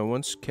worms, so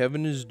once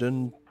Kevin is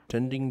done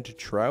tending to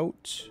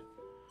Trout,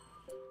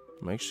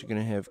 I'm actually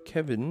going to have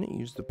Kevin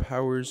use the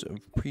powers of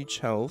Preach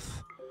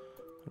Health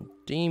on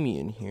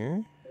Damien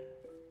here.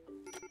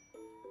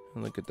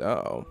 And look at that.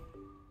 Uh-oh.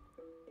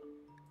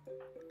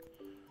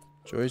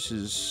 Joyce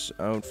is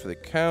out for the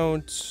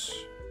count.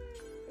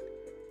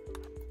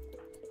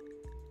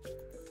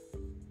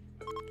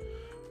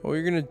 Oh Oh,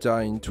 you're gonna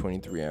die in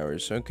 23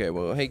 hours. Okay,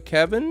 well, hey,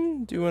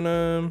 Kevin, do you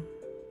wanna...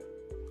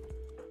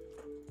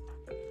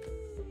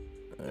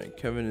 Alright,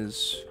 Kevin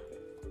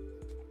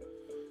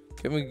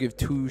can give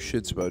two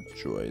shits about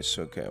Joyce.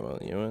 Okay, well,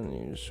 you know what?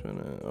 You just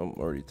wanna... I'm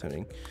already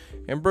telling.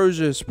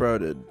 Ambrosia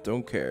sprouted.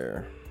 Don't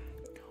care.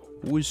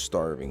 Who is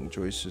starving?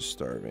 Joyce is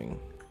starving.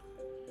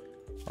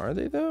 Are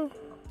they, though?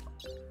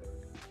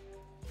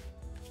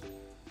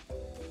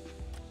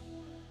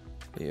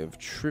 They have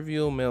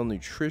trivial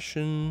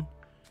malnutrition.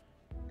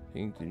 I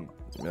think the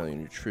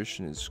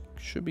malnutrition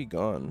should be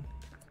gone.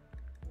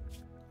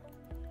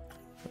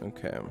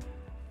 Okay.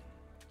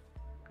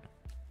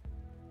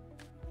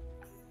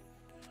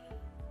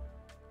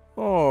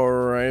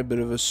 Alright, a bit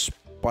of a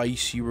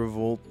spicy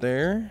revolt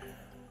there.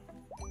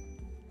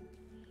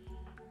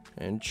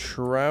 And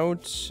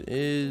Trout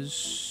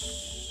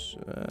is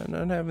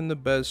not having the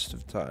best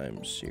of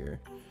times here.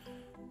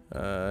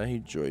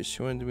 Hey Joyce,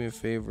 you want to do me a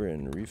favor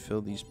and refill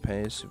these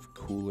passive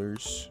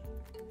coolers?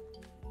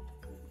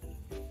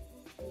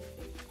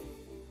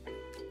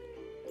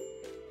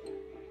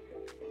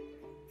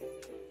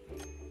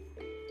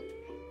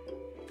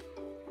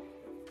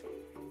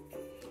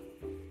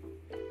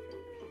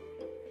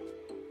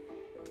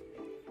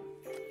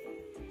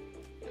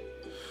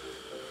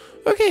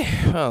 Okay,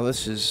 well,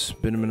 this has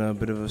been a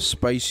bit of a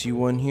spicy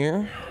one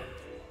here.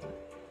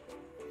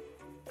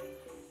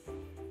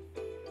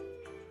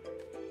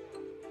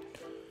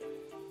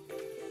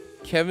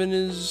 Kevin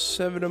is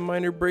having a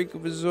minor break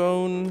of his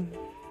own.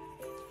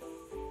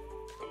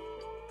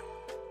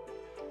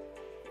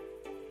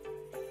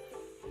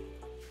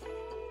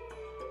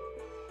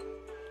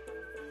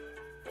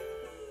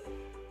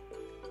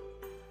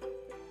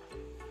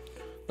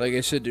 Like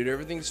I said, dude,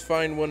 everything's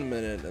fine 1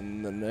 minute,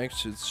 and the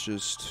next it's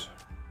just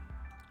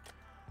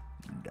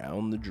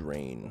down the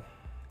drain.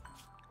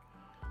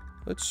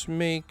 Let's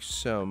make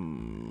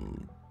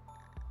some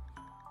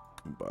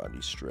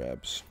body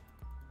straps.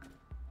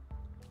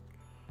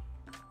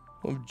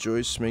 We'll have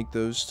Joyce make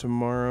those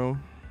tomorrow.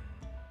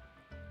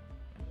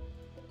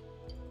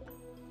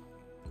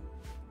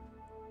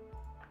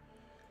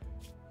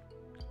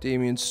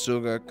 Damien's still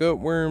got gut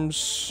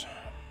worms.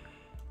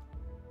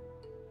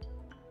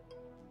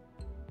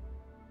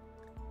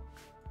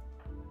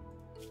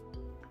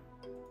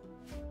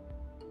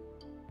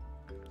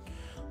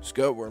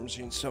 Gut worms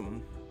mean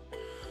something.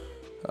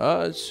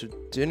 So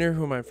dinner.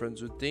 Who am I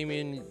friends with?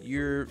 Damien,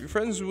 you're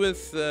friends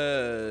with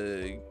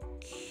oh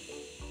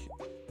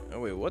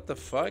wait, what the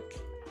fuck?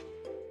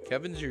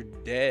 Kevin's your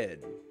dad.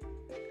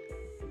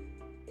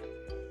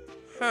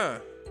 Huh.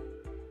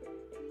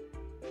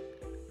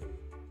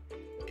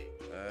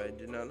 I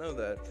did not know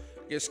that.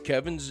 I guess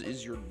Kevin's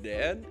is your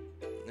dad,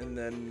 and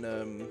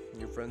then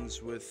you're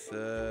friends with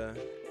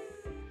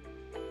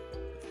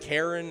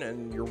Karen,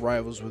 and you're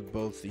rivals with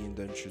both the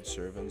indentured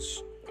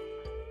servants.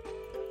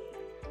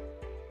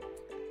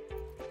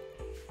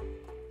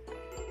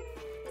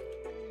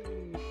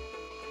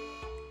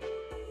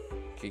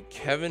 Okay,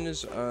 Kevin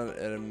is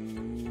at a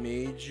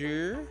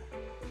major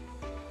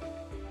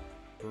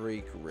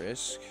break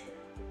risk.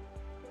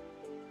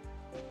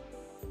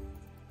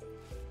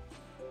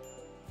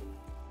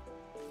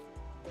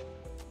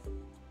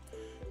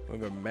 We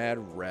have a mad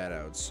rat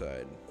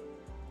outside.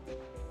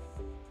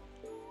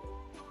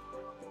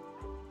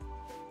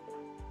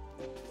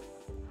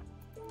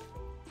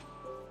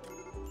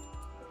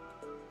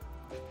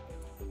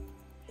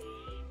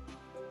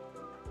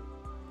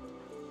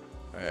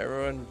 Alright,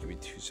 everyone, give me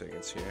 2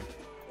 seconds here.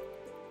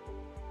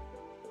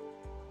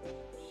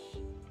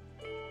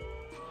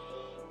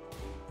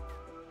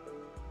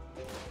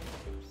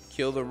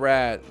 Kill the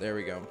rat. There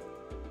we go.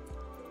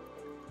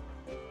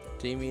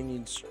 Damien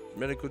needs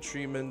medical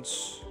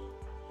treatments.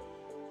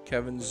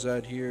 Kevin's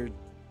out here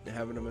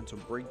having a mental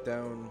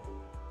breakdown.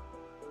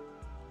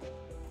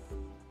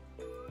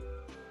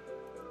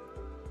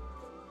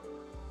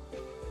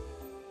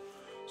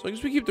 As long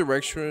as we keep the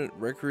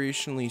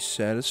recreationally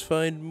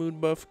satisfied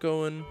mood buff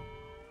going,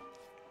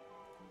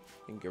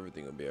 I think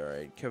everything will be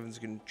alright. Kevin's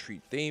gonna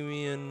treat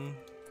Damien.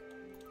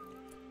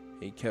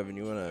 Hey Kevin,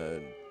 you wanna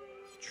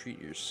treat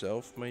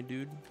yourself, my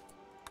dude?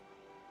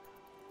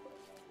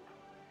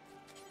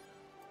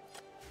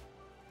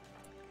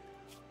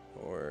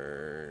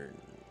 Or...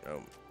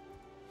 oh,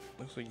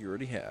 looks like you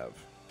already have.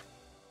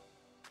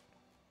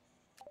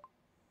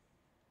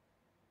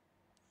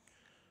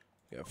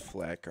 Got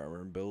flak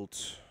armor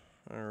built.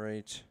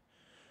 Alright.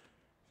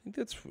 I think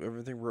that's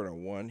everything we're gonna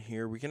want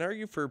here. We can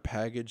argue for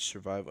package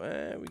survival.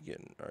 We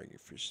can argue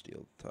for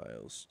steel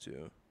tiles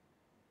too.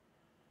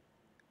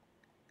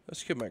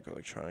 Let's get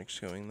microelectronics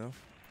going though.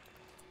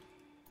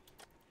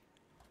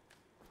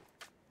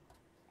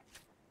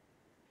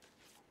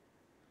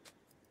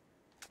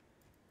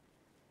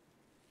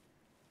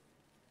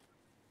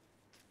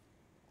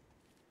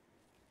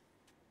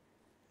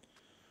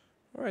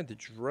 Alright, the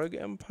drug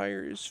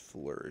empire is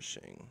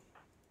flourishing.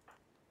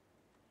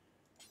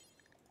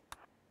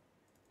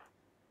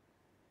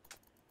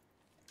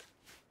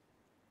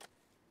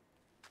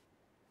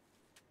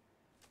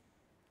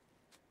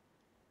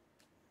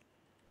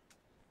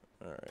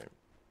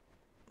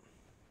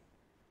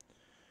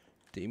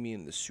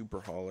 Damien the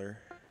Super Hauler.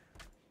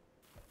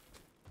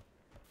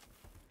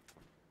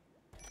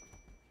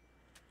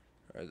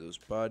 Alright, those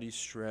body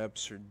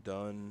straps are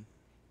done.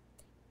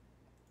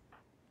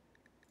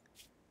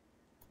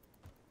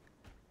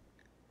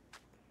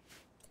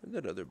 Where'd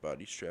that other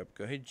body strap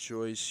go? Hey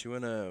Joyce, you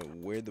wanna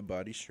wear the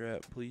body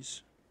strap,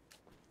 please?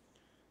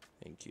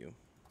 Thank you.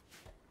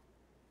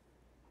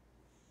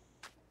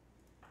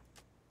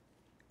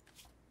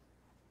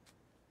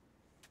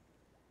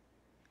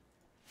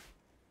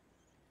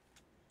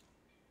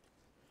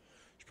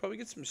 Should probably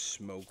get some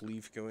smoke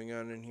leaf going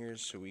on in here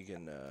so we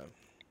can,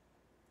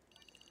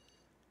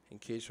 in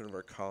case one of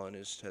our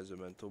colonists has a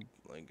mental,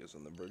 like, is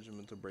on the verge of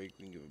mental break,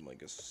 we can give them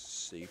like a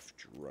safe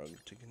drug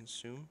to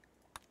consume.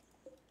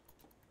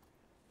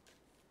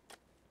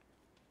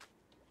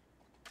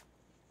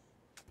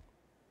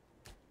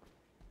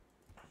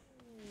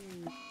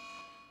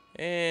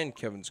 And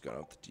Kevin's gone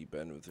off the deep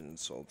end with an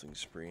insulting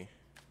spree.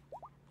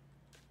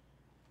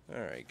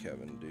 Alright,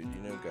 Kevin, dude,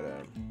 you know,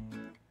 gotta...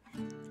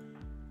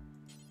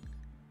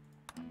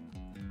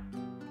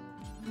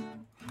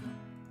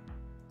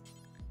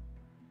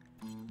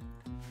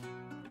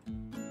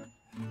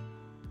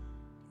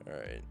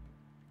 Alright.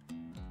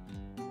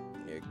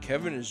 Yeah,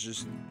 Kevin is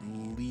just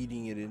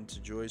leading it into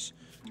Joyce.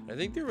 I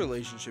think their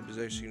relationship is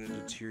actually going to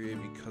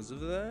deteriorate because of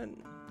that.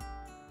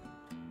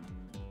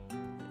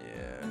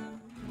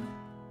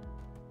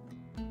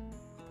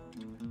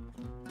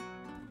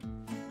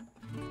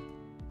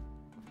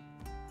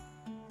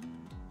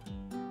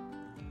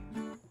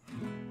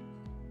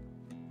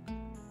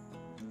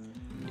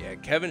 Yeah,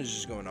 Kevin is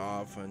just going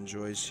off on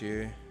Joyce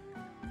here.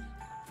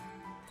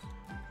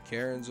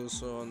 Karen's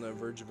also on the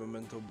verge of a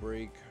mental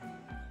break.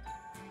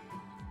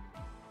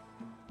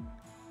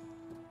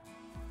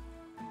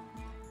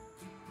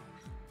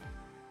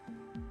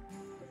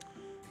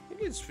 I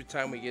think it's for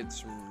time we get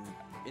some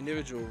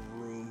individual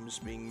rooms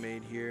being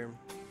made here.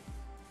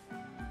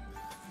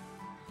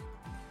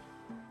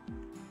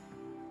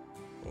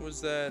 What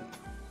was that?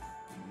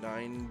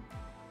 9.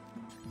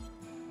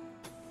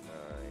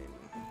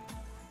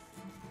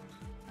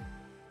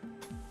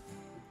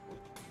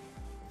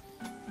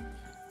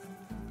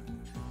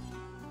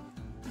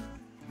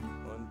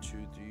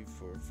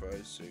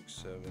 5, 6,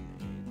 7,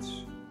 8.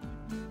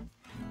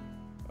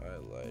 I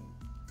lied.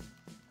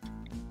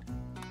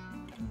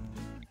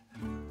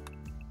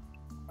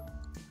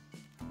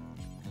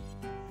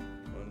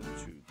 1,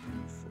 2,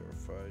 3, 4,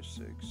 5,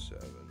 6,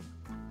 7.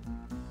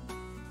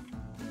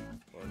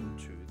 1,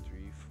 2,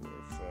 3, 4,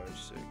 5,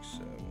 6,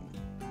 7.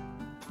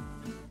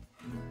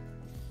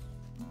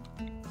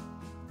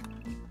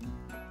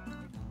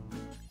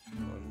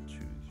 1, 2,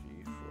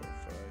 3, 4,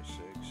 5, 6,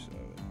 7.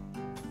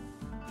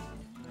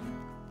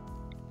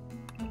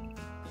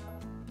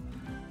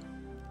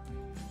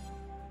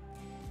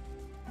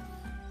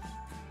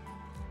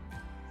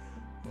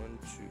 1,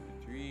 2,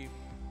 3,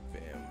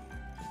 bam.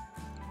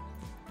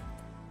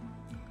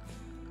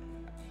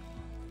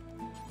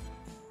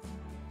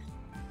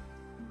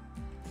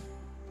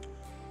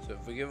 So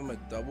if we give him a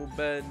double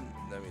bed,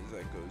 that means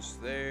that goes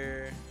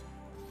there,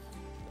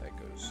 that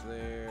goes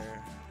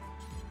there,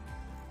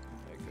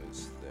 that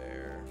goes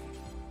there.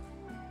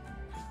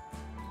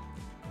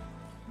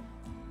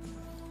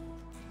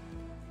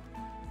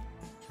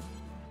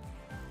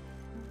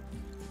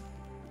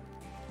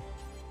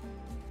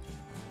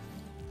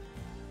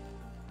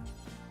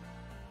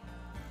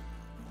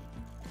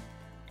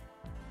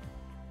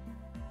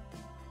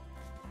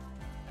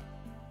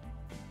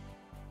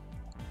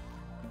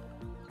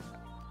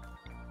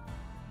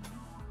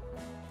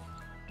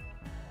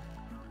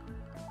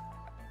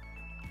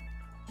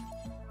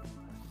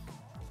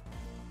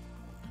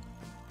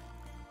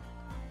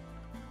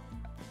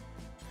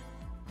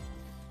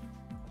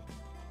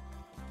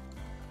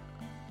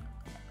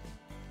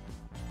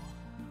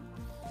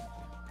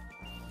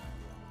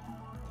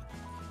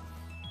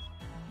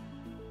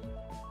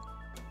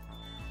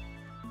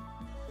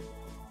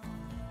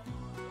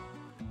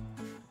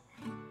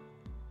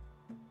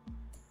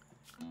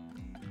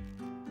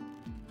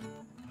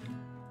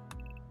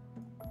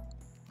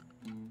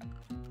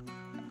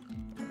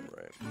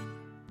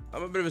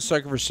 I'm a bit of a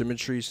sucker for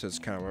symmetry, so that's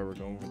kind of where we're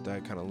going with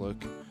that kind of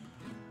look.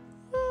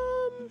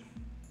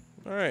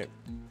 Alright.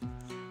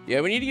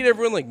 Yeah, we need to get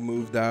everyone, like,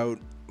 moved out.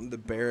 The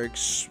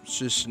barracks, it's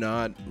just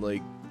not,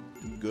 like,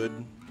 good.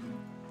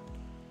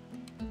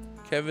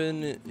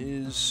 Kevin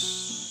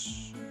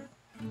is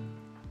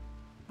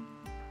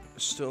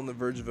still on the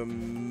verge of a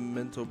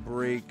mental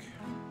break.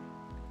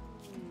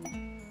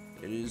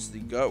 It is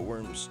the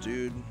Gutworms,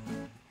 dude.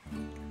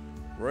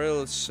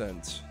 Royal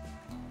Ascent.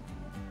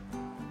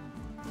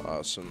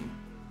 Awesome.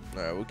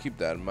 Alright, we'll keep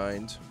that in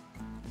mind.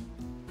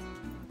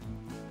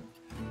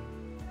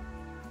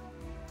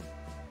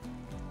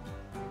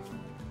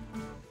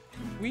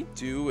 We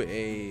do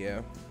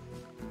a...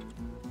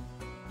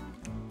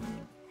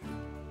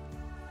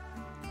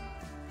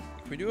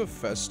 Can we do a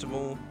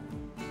festival?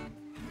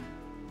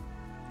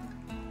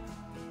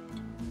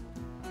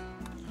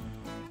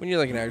 We need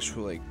like an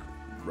actual like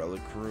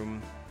relic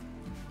room.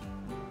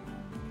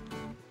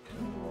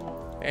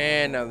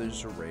 And now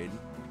there's a raid.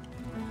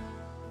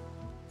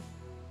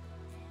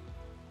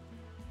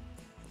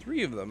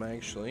 3 of them,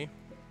 actually.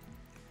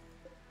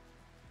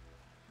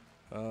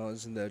 Oh,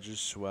 isn't that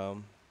just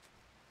swell?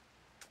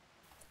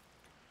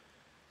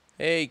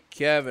 Hey,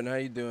 Kevin, how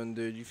you doing,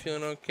 dude? You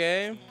feeling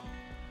okay?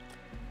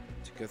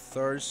 It's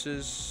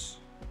catharsis.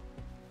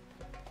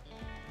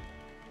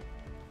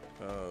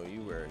 Oh,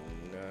 you were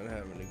not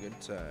having a good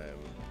time.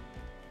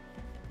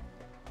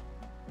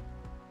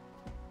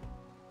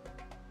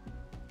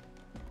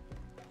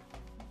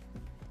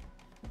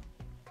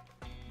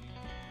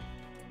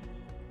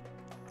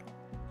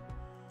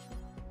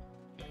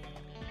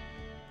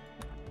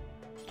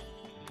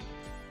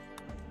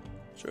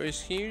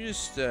 Joyce, can you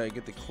just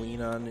get the clean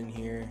on in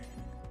here?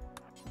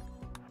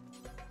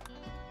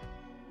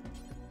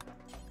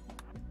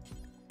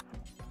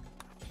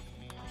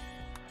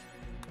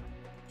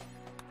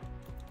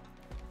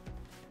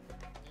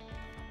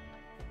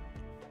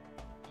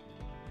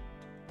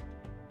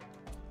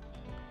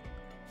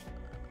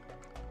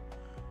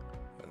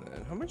 And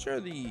then, how much are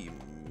the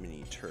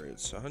mini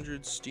turrets?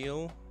 100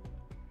 steel?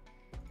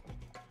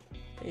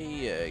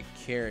 Hey,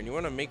 Karen, you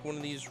want to make one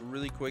of these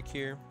really quick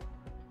here?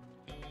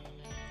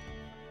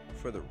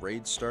 Before the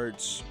raid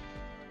starts.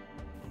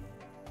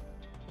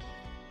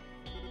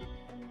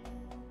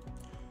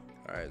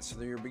 Alright, so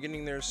you're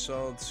beginning their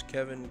assaults.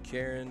 Kevin,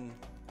 Karen.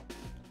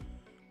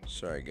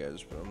 Sorry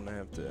guys, but I'm gonna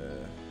have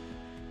to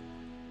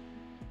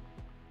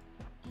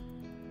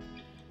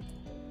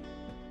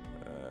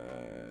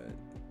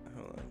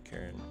hold on,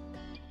 Karen.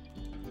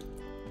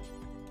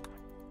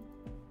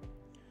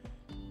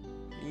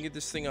 You can get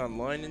this thing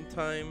online in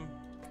time.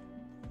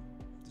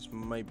 This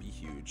might be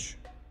huge.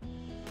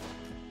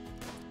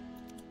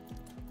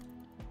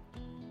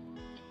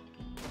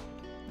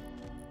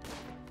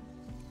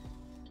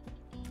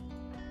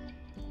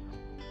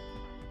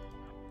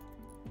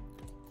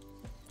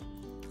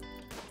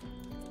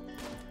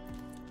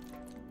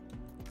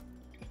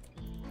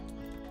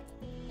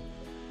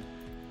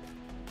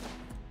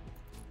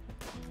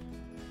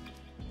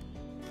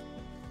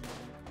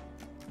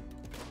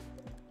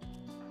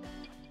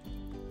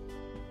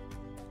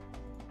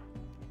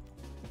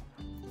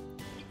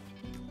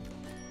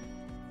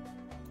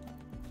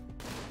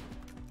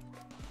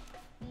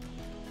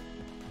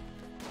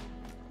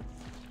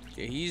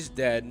 Okay, he's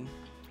dead.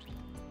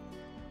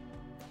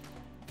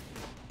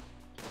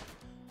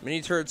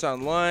 Mini turrets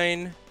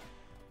online.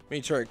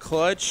 Mini turret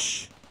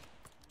clutch.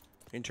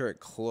 Mini turret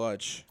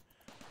clutch.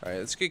 Alright,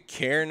 let's get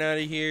Karen out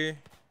of here.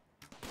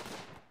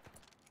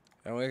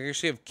 I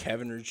actually have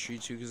Kevin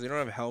retreat too because they don't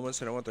have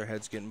helmets. I don't want their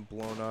heads getting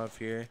blown off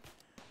here.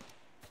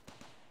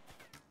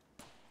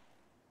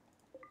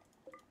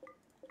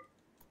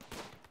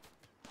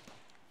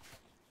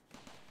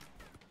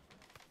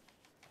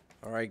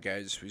 Alright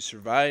guys, we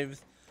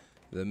survived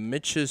the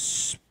Mitch's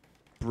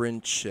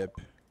sprint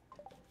ship.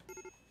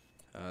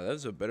 That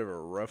was a bit of a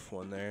rough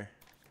one there.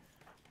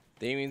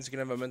 Damien's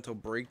gonna have a mental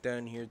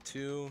breakdown here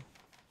too.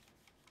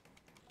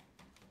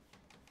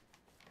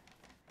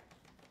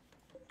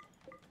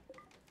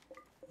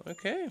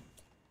 Okay.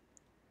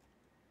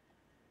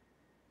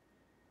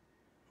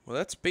 Well,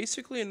 that's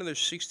basically another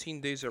 16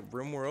 days at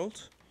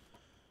Rimworld.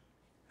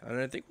 And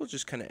I think we'll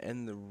just kind of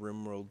end the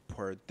Rimworld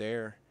part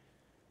there.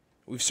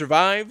 We've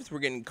survived. We're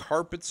getting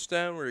carpets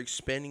down. We're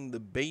expanding the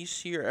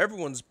base here.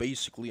 Everyone's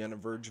basically on the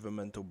verge of a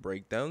mental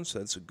breakdown, so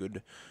that's a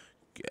good,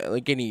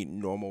 like any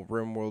normal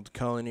Rimworld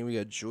colony. We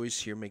got Joyce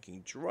here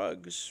making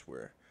drugs.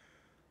 We're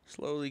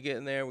slowly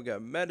getting there. We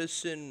got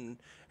medicine.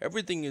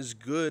 Everything is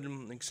good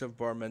except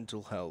for our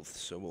mental health,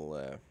 so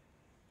we'll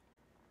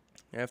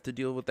have to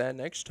deal with that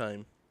next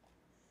time.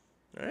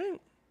 All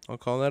right. I'll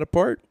call that a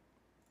part.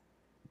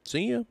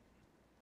 See ya.